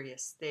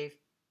curious, they've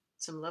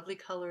some lovely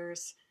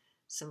colors,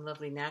 some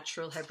lovely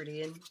natural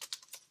Hebridean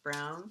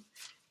brown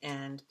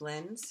and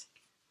blends.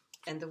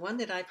 And the one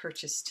that I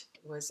purchased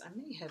was, I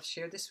may have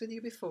shared this with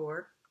you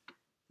before,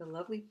 the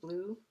lovely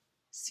blue,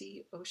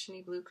 sea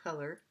oceany blue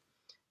color.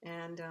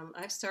 And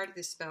I've started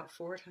this about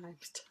 4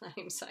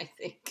 times, I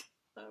think.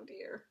 Oh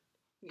dear,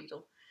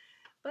 needle.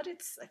 But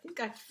I think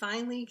I'm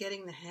finally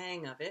getting the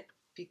hang of it,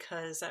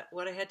 because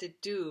what I had to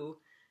do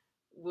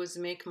was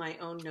make my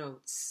own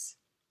notes.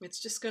 It's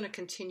just going to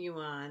continue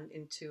on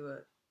into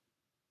a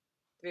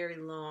very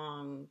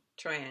long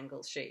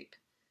triangle shape,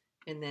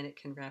 and then it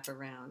can wrap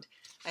around.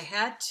 I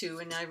had to,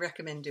 and I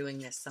recommend doing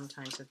this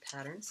sometimes with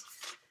patterns.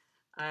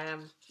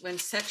 When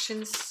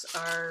sections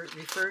are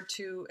referred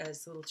to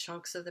as little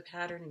chunks of the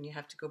pattern and you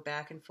have to go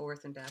back and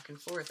forth,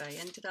 I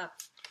ended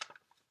up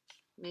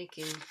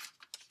making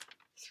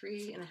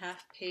 3.5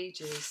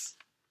 pages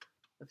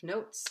of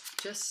notes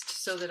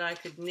just so that I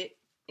could knit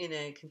in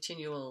a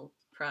continual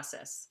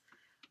process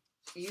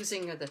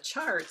using the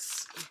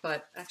charts,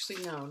 but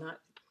actually no, not,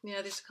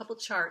 yeah, there's a couple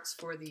charts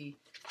for the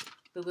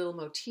little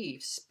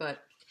motifs,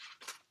 but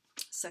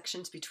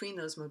sections between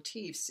those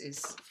motifs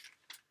is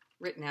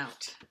written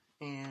out,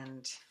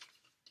 and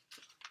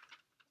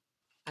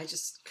I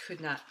just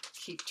could not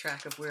keep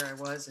track of where I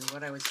was and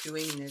what I was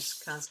doing. There's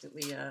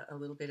constantly a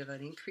little bit of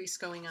an increase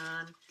going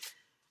on.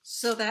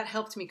 So that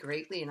helped me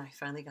greatly, and I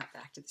finally got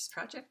back to this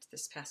project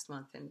this past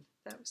month, and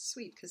that was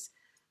sweet because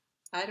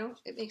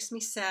it makes me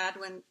sad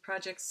when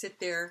projects sit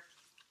there,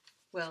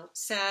 well,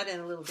 sad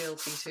and a little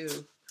guilty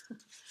too,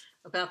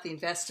 about the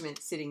investment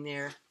sitting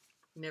there,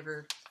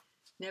 never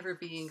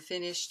being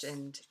finished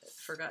and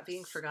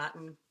being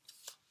forgotten,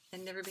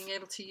 and never being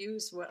able to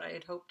use what I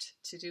had hoped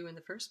to do in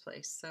the first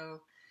place.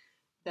 So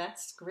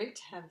that's great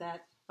to have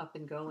that up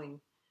and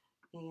going.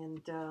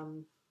 And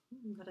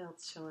what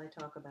else shall I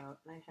talk about?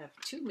 I have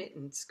 2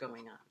 mittens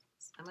going on.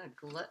 I'm a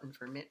glutton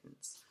for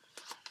mittens.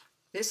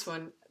 This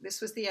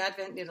was the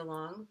Advent Knit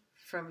Along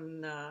from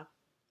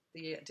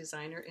the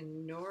designer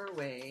in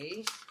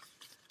Norway.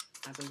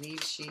 I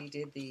believe she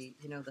did the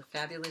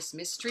Fabulous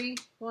Mystery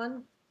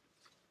one.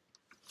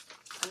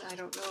 And I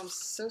don't know, I'm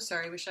so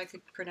sorry. I wish I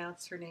could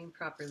pronounce her name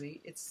properly.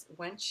 It's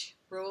Wenche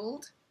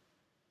Rolled.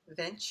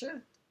 And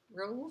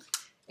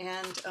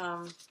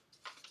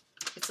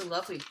it's a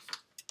lovely,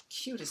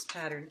 cutest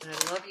pattern. And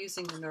I love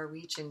using the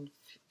Norwegian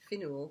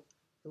finial.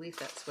 I believe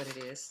that's what it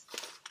is.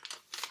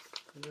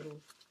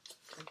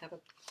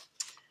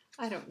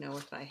 I don't know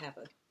if I have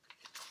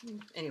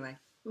anyway,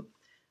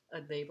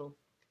 a label.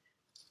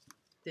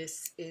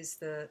 This is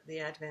the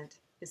Advent.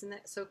 Isn't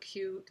that so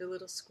cute? The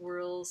little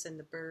squirrels and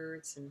the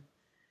birds,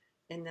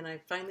 and then I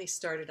finally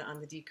started on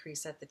the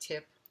decrease at the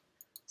tip.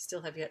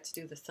 Still have yet to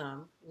do the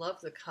thumb. Love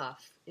the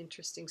cuff.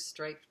 Interesting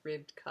striped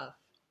ribbed cuff.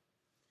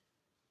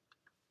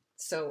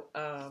 So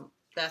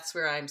that's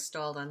where I'm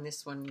stalled on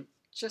this one.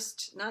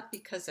 Just not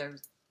because I'm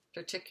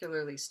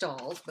particularly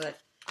stalled, but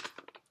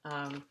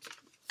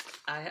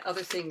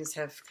other things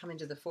have come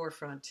into the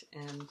forefront,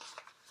 and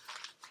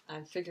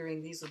I'm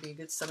figuring these will be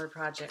good summer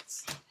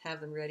projects.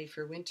 Have them ready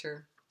for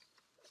winter.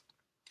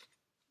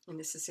 And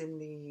this is in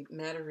the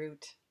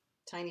Matterroot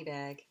tiny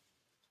bag.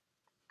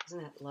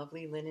 Isn't that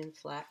lovely? Linen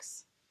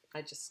flax.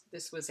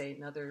 This was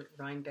another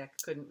Rhinebeck,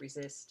 couldn't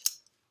resist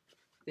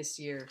this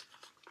year.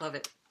 Love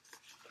it.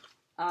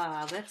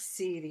 Let's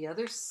see, the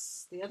other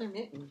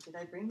mitten. Did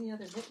I bring the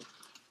other mitten?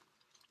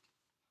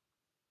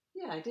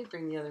 Yeah, I did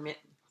bring the other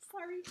mitten.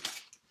 Sorry.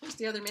 Here's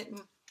the other mitten.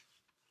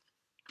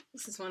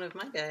 This is one of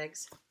my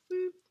bags.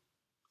 Boop.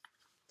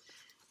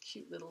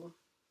 Cute little.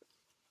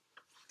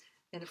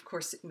 And of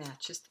course it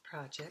matches the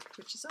project,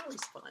 which is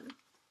always fun.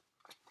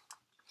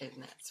 Isn't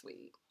that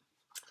sweet?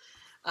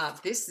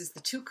 This is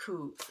the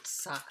Tuku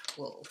sock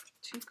wool.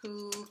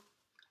 Tuku,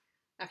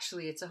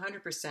 actually it's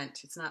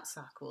 100%. It's not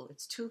sock wool.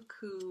 It's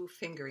Tuku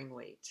fingering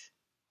weight.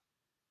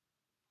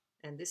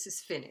 And this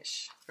is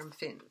Finnish, from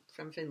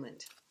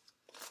Finland.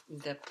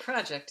 The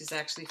project is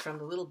actually from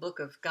the little book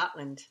of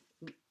Gotland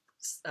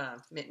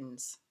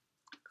mittens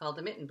called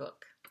the Mitten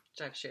Book,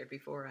 which I've shared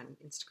before on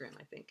Instagram,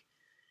 I think.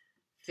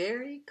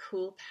 Very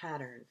cool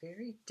pattern,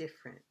 very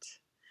different.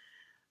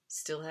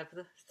 Still have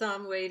the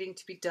thumb waiting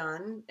to be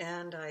done,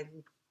 and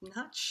I'm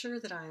not sure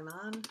that I'm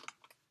on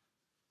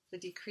the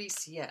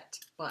decrease yet,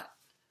 but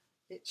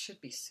it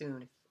should be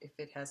soon if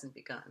it hasn't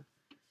begun.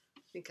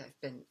 I think I've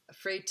been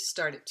afraid to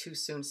start it too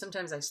soon.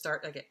 Sometimes I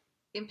get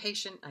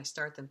impatient, I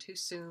start them too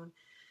soon,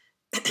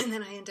 and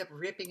then I end up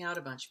ripping out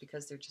a bunch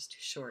because they're just too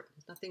short.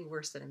 There's nothing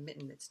worse than a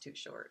mitten that's too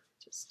short.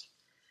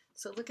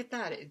 So look at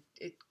that.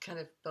 It kind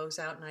of bows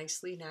out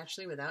nicely,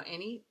 naturally, without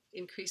any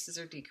increases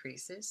or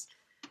decreases.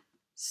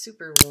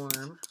 Super warm.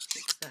 Look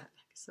at that.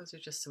 I guess those are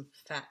just some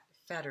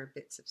fatter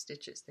bits of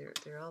stitches.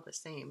 They're all the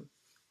same.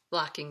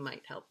 Blocking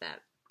might help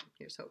that.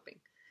 Here's hoping.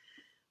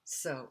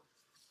 So,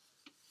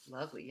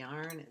 lovely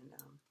yarn,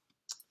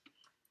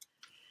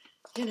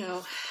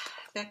 and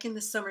back in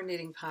the summer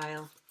knitting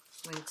pile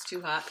when it's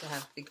too hot to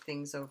have big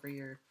things over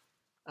your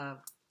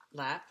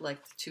lap,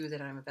 like the 2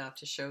 that I'm about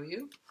to show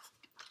you.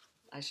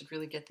 I should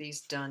really get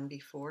these done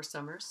before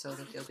summer so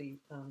that they'll be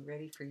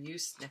ready for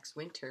use next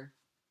winter.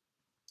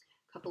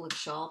 A couple of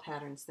shawl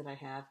patterns that I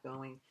have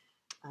going.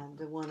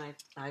 The one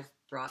I've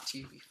brought to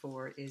you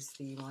before is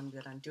the one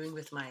that I'm doing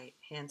with my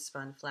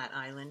hand-spun Flat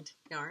Island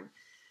yarn.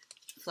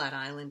 Flat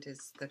Island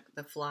is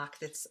the flock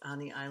that's on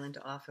the island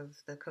off of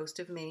the coast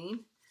of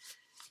Maine.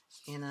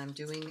 And I'm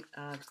doing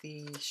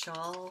the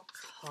shawl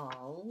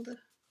called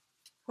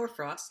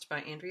Hoarfrost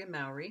by Andrea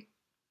Mowry,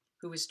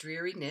 who is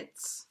Dreary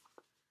Knits.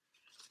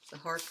 The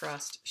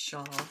Hoarfrost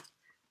shawl,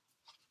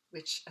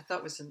 which I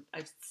thought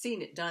I've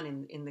seen it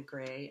done in the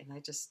gray, and I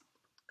just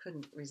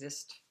couldn't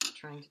resist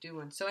trying to do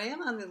one. So I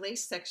am on the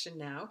lace section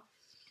now.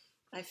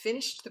 I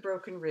finished the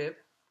broken rib,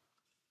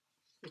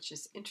 which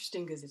is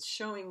interesting because it's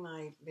showing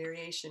my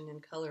variation in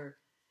color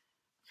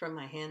from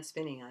my hand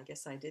spinning. I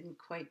guess I didn't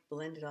quite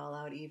blend it all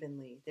out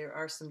evenly. There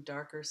are some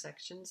darker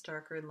sections,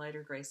 darker and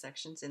lighter gray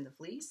sections in the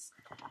fleece.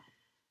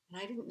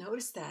 And I didn't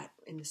notice that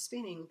in the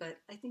spinning, but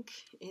I think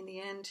in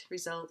the end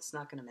result, it's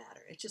not going to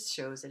matter. It just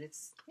shows that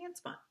it's hand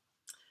spun.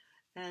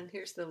 And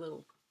here's the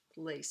little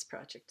lace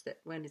project that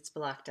when it's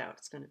blocked out,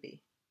 it's going to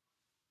be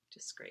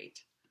just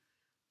great.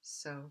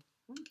 So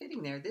I'm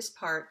getting there. This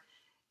part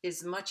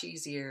is much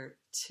easier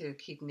to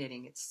keep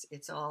knitting.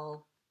 It's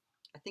all,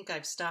 I think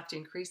I've stopped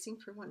increasing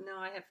for one. No,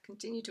 I have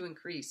continued to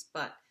increase,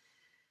 but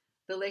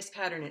the lace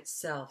pattern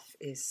itself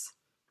is,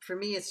 for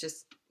me, it's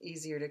just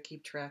easier to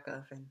keep track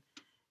of, and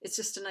it's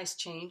just a nice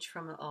change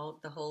from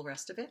the whole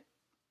rest of it.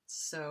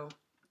 So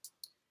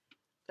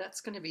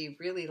that's going to be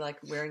really like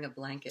wearing a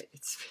blanket.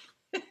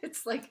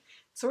 It's like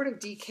sort of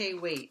DK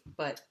weight,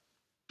 but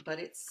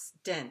it's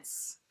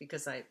dense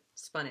because I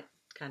spun it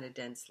kind of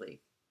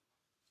densely.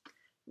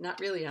 Not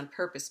really on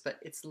purpose, but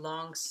it's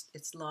long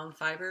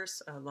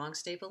fibers, long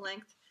staple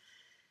length.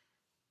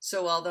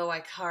 So although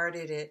I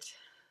carded it,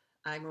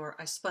 I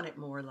spun it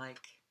more like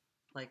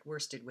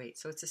worsted weight.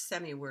 So it's a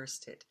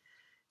semi-worsted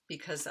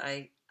because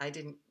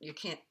you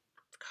can't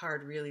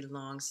card really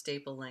long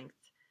staple length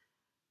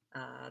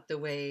the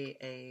way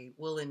a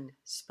woolen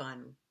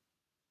spun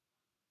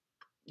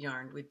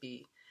yarn would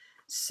be.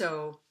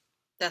 So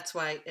that's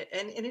why,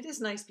 and it is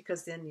nice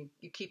because then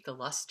you keep the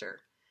luster,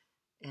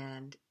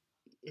 and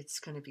it's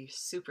going to be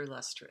super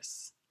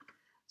lustrous.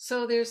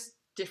 So there's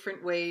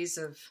different ways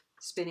of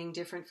spinning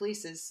different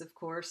fleeces, of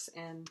course,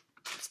 and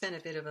it's been a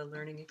bit of a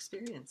learning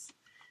experience.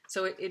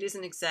 So it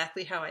isn't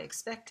exactly how I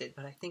expected,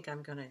 but I think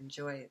I'm going to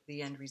enjoy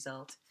the end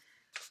result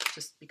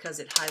just because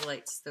it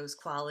highlights those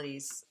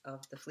qualities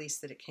of the fleece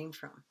that it came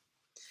from.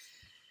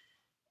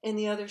 And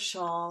the other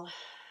shawl,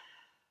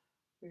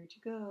 where'd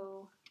you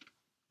go?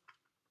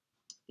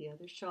 The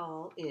other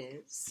shawl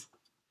is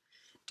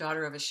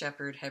Daughter of a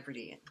Shepherd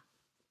Hebridean.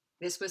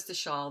 This was the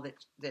shawl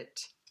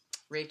that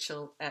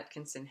Rachel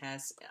Atkinson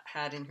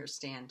had in her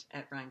stand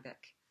at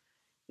Rhinebeck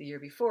the year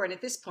before. And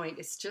at this point,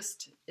 it's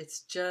just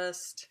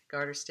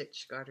garter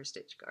stitch, garter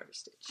stitch, garter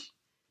stitch,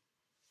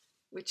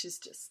 which is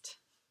just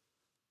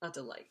a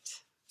delight.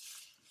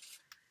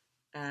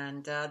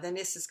 And then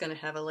this is going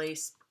to have a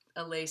lace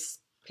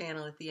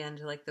panel at the end,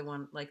 like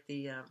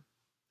the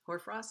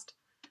hoarfrost.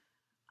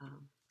 Oh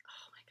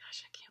my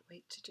gosh, I can't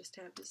wait to just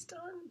have this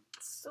done.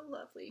 It's so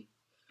lovely.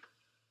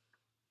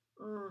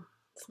 It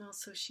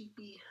smells so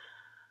sheepy.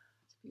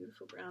 It's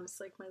beautiful brown.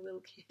 It's like my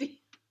little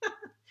kitty.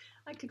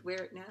 I could wear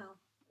it now.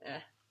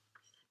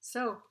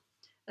 So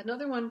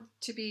another one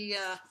to be,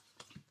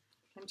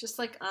 I'm just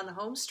like on the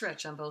home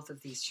stretch on both of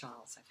these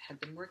shawls. I've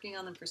been working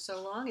on them for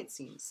so long, it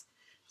seems.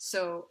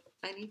 So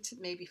I need to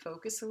maybe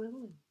focus a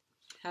little and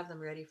have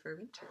them ready for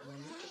winter when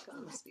winter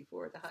comes,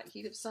 before the hot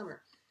heat of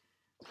summer.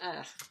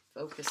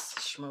 Focus,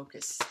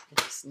 schmocus.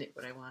 I just knit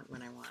what I want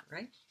when I want,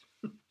 right?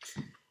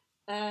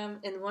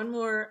 And one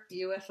more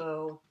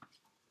UFO,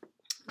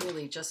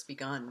 really just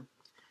begun.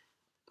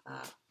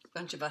 A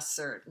bunch of us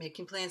are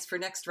making plans for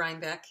next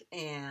Rhinebeck,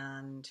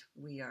 and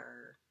we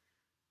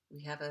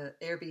have an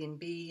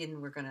Airbnb,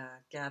 and we're going to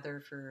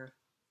gather for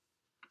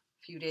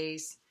a few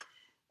days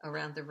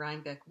around the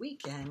Rhinebeck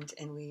weekend,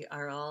 and we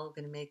are all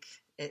going to make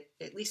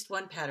at least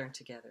one pattern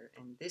together.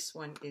 And this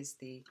one is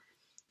the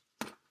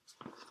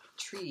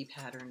tree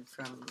pattern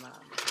from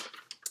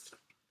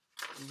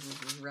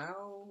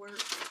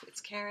it's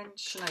Karen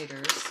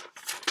Schneider's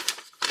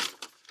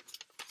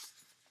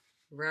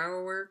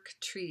Rowerk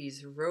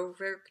Trees.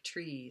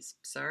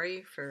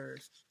 Sorry for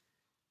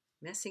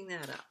messing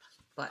that up,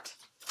 but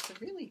it's a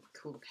really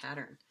cool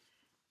pattern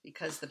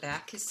because the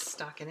back is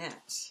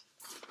stockinette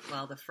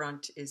while the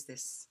front is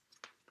this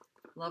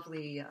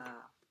lovely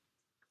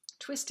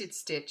twisted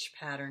stitch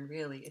pattern.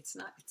 Really, it's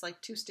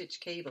like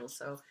two-stitch cable,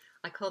 so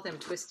I call them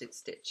twisted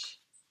stitch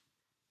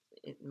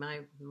in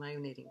my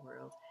knitting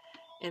world.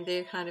 And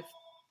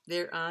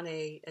they're on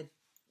a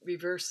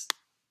reverse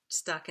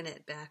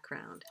stockinette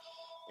background,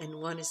 and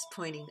one is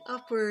pointing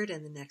upward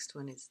and the next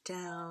one is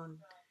down.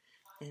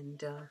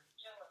 And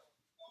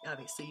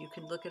obviously you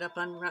can look it up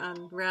on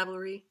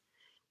Ravelry.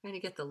 Trying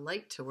to get the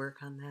light to work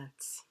on that.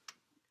 It's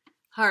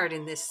hard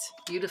in this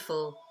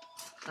beautiful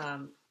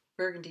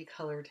burgundy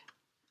colored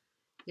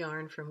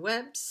yarn from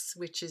Webb's,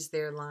 which is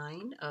their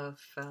line of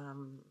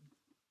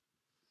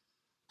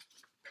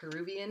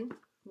Peruvian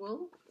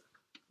wool.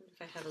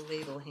 If I have a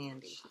label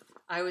handy.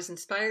 I was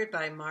inspired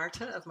by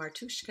Marta of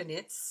Martushka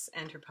Knits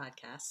and her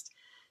podcast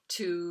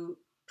to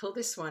pull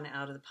this one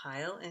out of the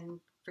pile and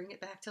bring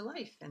it back to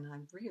life, and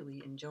I'm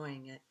really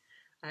enjoying it.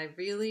 I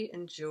really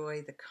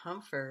enjoy the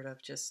comfort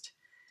of just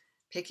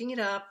picking it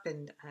up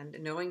and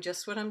knowing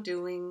just what I'm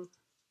doing,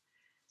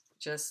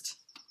 just,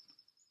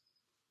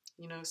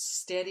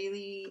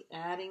 steadily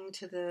adding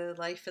to the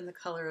life and the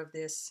color of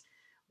this,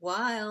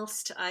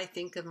 whilst I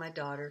think of my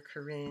daughter,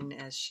 Corinne,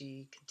 as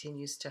she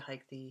continues to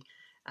hike the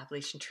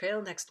Appalachian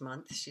Trail next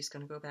month. She's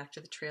going to go back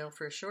to the trail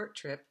for a short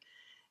trip,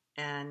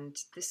 and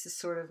this is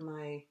sort of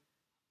my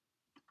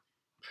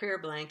prayer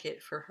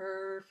blanket for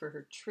her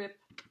trip,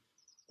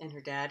 and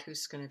her dad,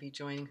 who's going to be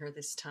joining her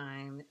this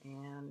time.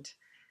 And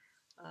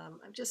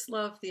I just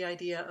love the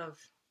idea of,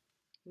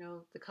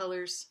 the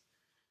colors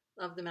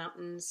of the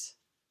mountains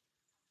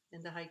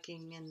and the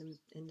hiking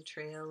and the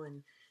trail,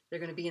 and they're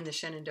going to be in the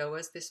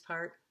Shenandoahs this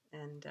part,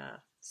 and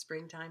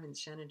springtime in the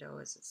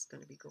Shenandoahs is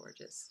going to be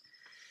gorgeous.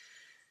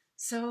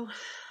 So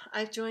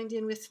I've joined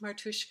in with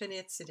Martushka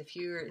Knits, and if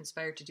you're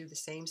inspired to do the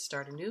same,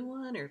 start a new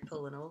one or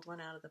pull an old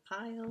one out of the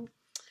pile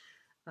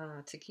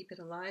to keep it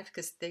alive,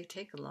 because they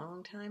take a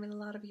long time and a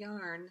lot of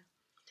yarn.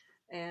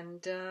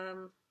 And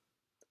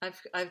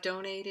I've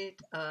donated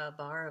a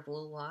bar of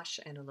wool wash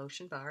and a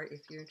lotion bar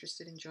if you're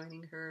interested in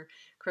joining her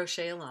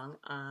crochet along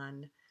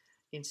on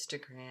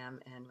Instagram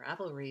and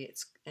Ravelry.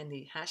 And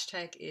the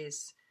hashtag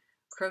is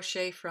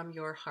crochet from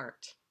your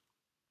heart.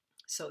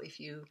 So if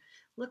you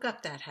look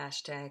up that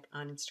hashtag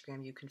on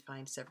Instagram, you can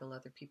find several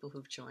other people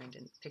who've joined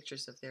and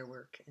pictures of their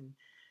work. And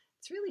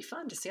it's really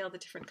fun to see all the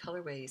different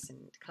colorways and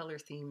color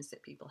themes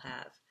that people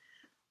have.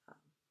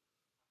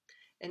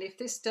 And if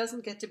this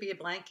doesn't get to be a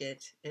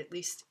blanket, at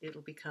least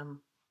it'll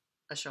become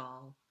a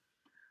shawl.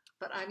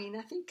 But I mean,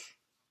 I think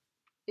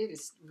it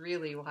is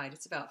really wide.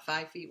 It's about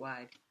 5 feet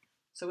wide.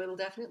 So it'll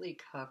definitely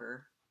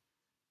cover,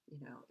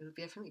 it'll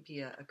definitely be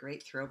a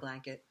great throw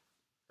blanket.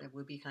 It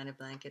would be kind of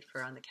blanket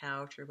for on the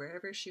couch or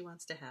wherever she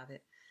wants to have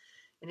it.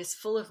 And it's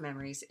full of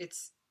memories.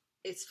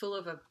 It's full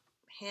of a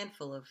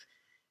handful of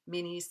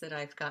minis that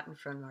I've gotten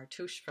from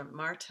Martush, from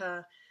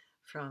Marta,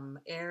 from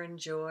Erin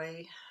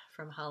Joy,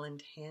 from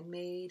Holland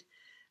Handmade,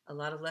 a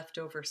lot of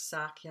leftover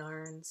sock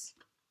yarns,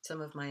 some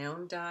of my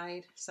own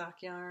dyed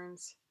sock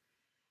yarns,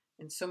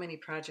 and so many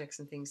projects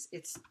and things.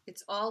 It's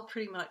all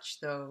pretty much,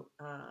 though,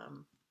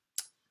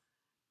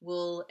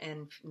 wool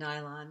and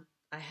nylon.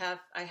 I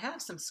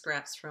have some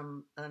scraps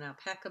from an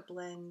alpaca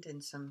blend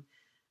and some,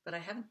 but I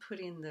haven't put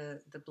in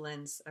the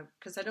blends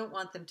because I don't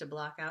want them to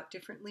block out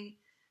differently.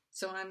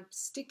 So I'm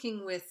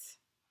sticking with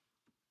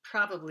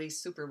probably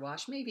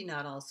superwash, maybe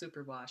not all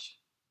superwash,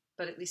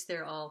 but at least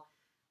they're all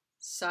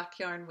sock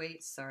yarn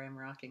weights. Sorry, I'm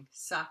rocking.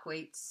 Sock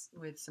weights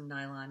with some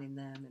nylon in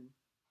them. And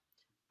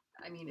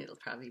I mean, it'll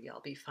probably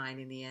all be fine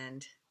in the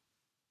end.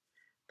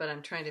 But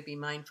I'm trying to be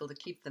mindful to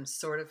keep them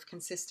sort of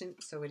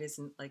consistent so it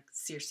isn't like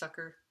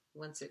seersucker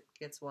once it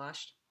gets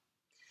washed.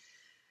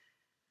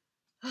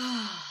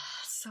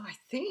 So I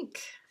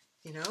think,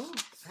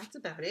 that's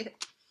about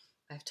it.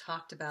 I've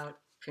talked about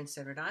Prince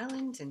Edward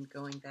Island and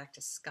going back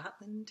to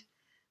Scotland,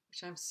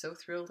 which I'm so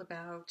thrilled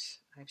about.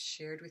 I've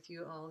shared with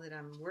you all that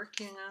I'm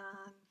working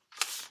on.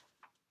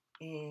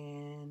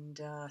 And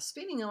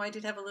spinning, I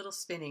did have a little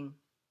spinning.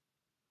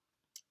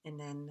 And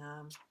then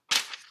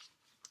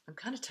I'm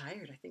kind of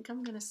tired. I think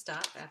I'm going to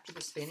stop after the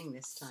spinning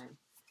this time.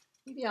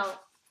 Maybe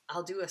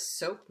I'll do a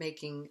soap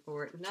making,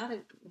 or not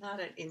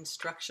an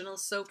instructional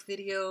soap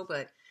video,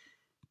 but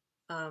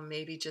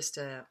maybe just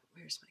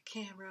where's my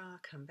camera?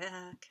 Come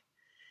back.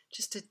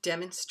 Just a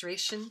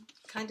demonstration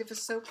kind of a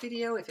soap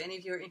video. If any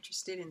of you are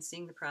interested in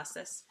seeing the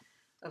process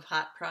of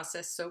hot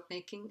process soap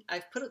making,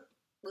 I've put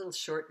little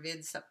short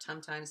vids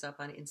sometimes up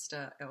on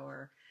Insta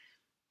or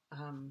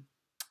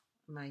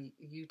my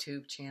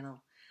YouTube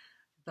channel.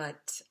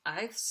 But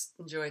I've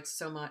enjoyed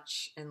so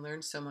much and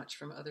learned so much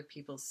from other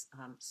people's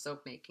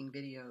soap making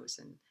videos,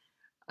 and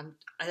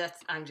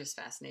I'm just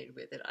fascinated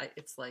with it.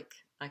 It's like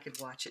I could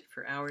watch it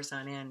for hours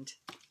on end.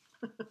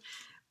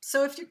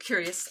 So if you're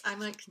curious, I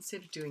might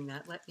consider doing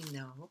that. Let me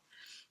know.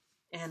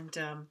 And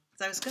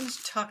I was going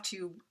to talk to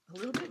you a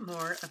little bit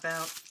more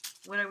about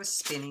what I was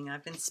spinning.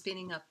 I've been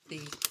spinning up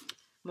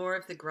more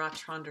of the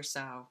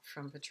Gratrondersau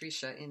from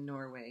Patricia in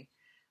Norway.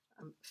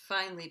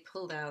 Finally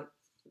pulled out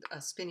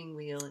a spinning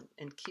wheel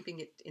and keeping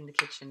it in the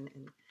kitchen,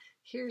 and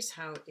here's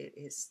how it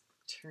is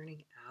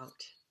turning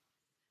out.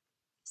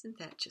 Isn't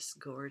that just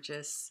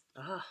gorgeous?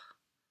 Oh,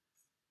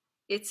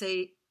 it's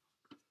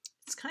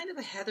kind of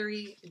a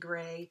heathery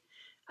gray.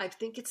 I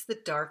think it's the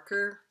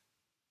darker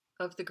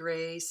of the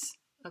grays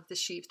of the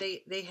sheep.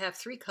 They have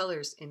 3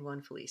 colors in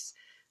one fleece,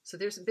 so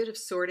there's a bit of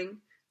sorting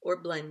or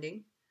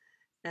blending,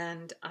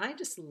 and I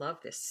just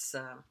love this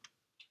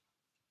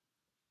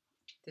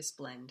this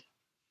blend.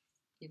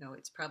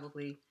 It's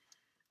probably,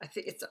 I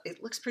think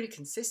it looks pretty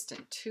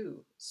consistent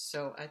too.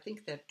 So I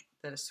think that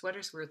a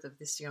sweater's worth of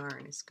this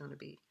yarn is going to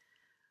be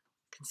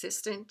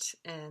consistent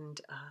and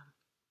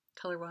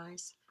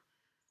color-wise.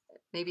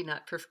 Maybe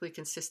not perfectly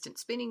consistent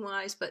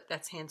spinning-wise, but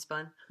that's hand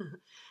spun.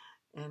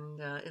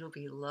 And it'll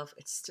be love.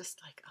 It's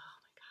just like, oh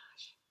my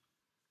gosh,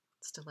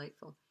 it's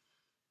delightful.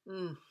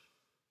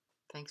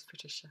 Thanks,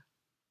 Patricia.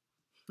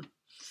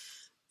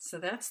 So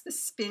that's the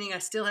spinning. I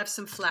still have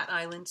some Flat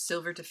Island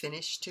silver to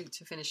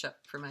finish up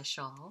for my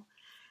shawl.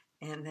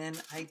 And then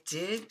I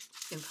did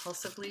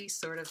impulsively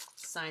sort of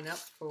sign up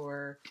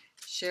for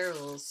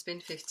Cheryl's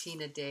Spin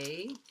 15 a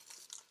Day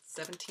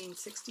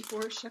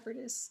 1764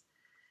 Shepherdess,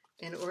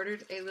 and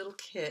ordered a little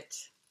kit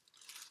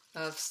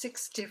of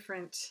 6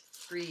 different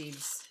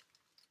breeds,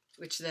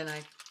 which then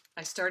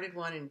I started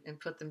one and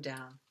put them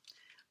down.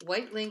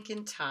 White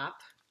Lincoln top,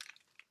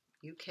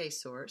 UK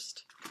sourced.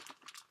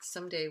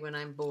 Someday when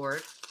I'm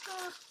bored,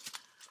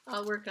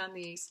 I'll work on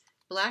these.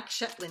 Black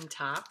Shetland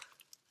top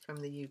from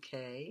the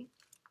UK.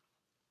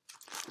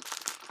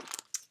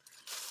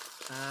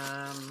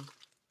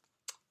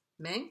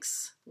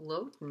 Manx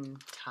Lowton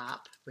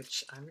top,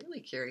 which I'm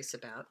really curious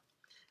about.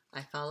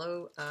 I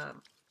follow,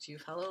 do you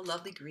follow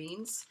Lovely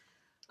Greens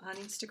on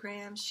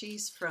Instagram?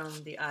 She's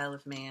from the Isle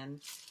of Man,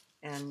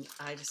 and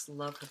I just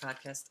love her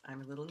podcast.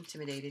 I'm a little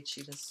intimidated.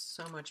 She does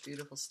so much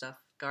beautiful stuff,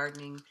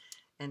 gardening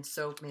and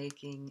soap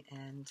making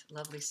and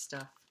lovely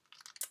stuff.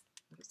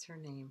 What's her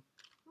name?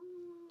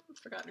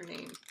 Forgot her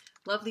name.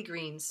 Lovely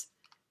Greens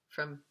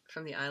from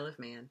the Isle of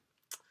Man.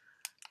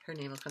 Her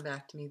name will come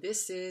back to me.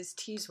 This is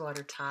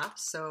Teeswater top.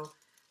 So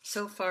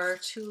far,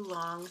 2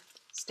 long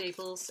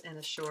staples and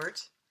a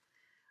short.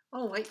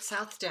 Oh, White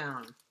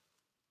Southdown.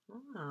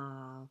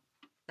 Oh,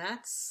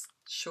 that's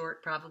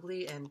short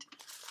probably, and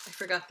I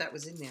forgot that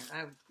was in there.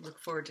 I look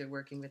forward to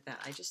working with that.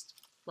 I just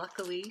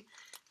luckily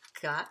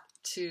got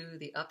to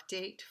the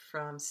update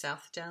from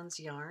Southdown's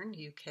Yarn,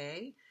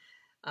 UK,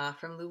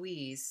 from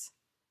Louise,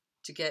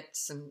 to get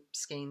some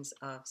skeins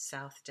of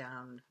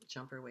Southdown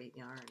jumper weight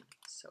yarn.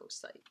 So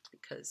psyched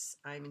because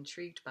I'm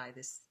intrigued by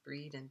this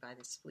breed and by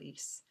this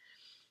fleece.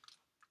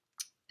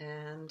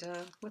 And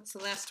what's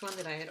the last one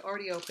that I had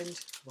already opened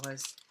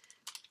was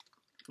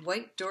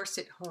White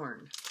Dorset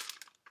Horn.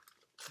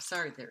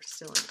 Sorry, they're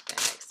still in the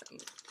bags. I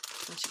mean,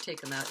 once you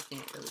take them out, you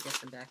can't really get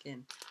them back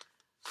in.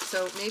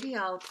 So maybe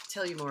I'll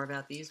tell you more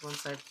about these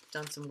once I've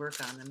done some work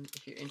on them.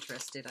 If you're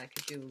interested, I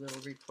could do a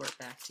little report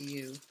back to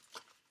you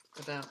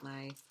about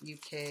my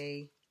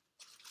UK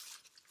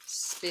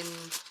spin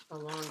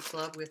along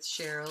club with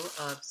Cheryl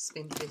of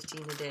spin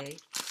 15 a day.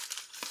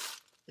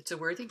 It's a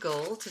worthy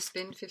goal to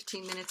spin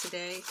 15 minutes a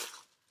day.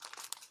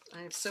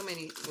 I have so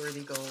many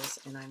worthy goals,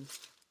 and I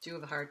do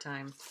have a hard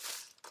time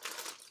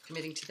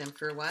committing to them.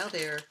 For a while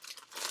there,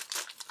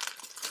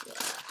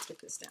 get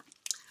this down.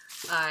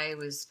 I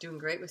was doing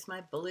great with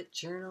my bullet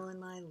journal and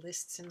my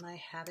lists and my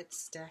habit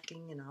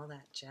stacking and all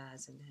that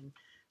jazz, and then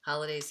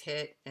holidays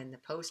hit, and the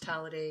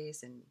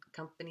post-holidays, and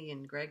company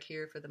and Greg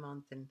here for the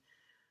month, and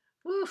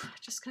woo,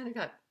 just kind of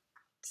got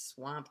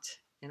swamped,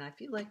 and I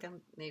feel like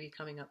I'm maybe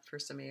coming up for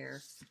some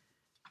air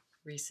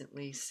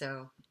recently,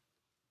 so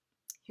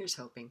here's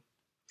hoping.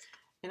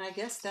 And I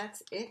guess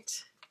that's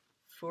it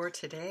for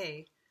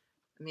today.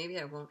 Maybe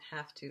I won't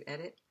have to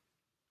edit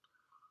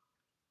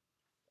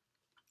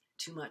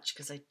too much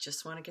because I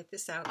just want to get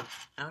this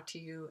out to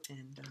you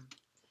and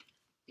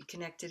be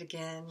connected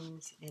again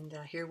and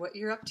hear what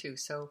you're up to.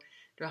 So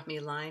drop me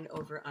a line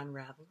over on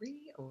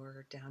Ravelry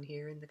or down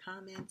here in the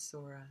comments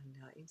or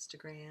on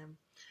Instagram.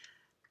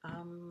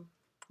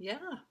 Yeah,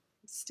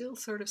 still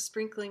sort of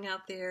sprinkling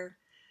out there,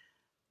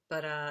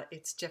 but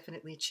it's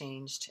definitely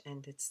changed,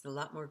 and it's a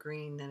lot more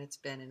green than it's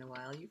been in a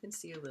while. You can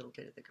see a little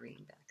bit of the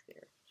green back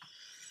there.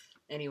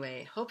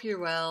 Anyway, hope you're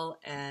well,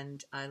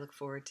 and I look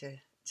forward to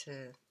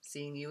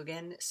seeing you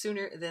again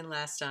sooner than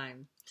last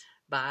time.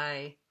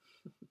 Bye.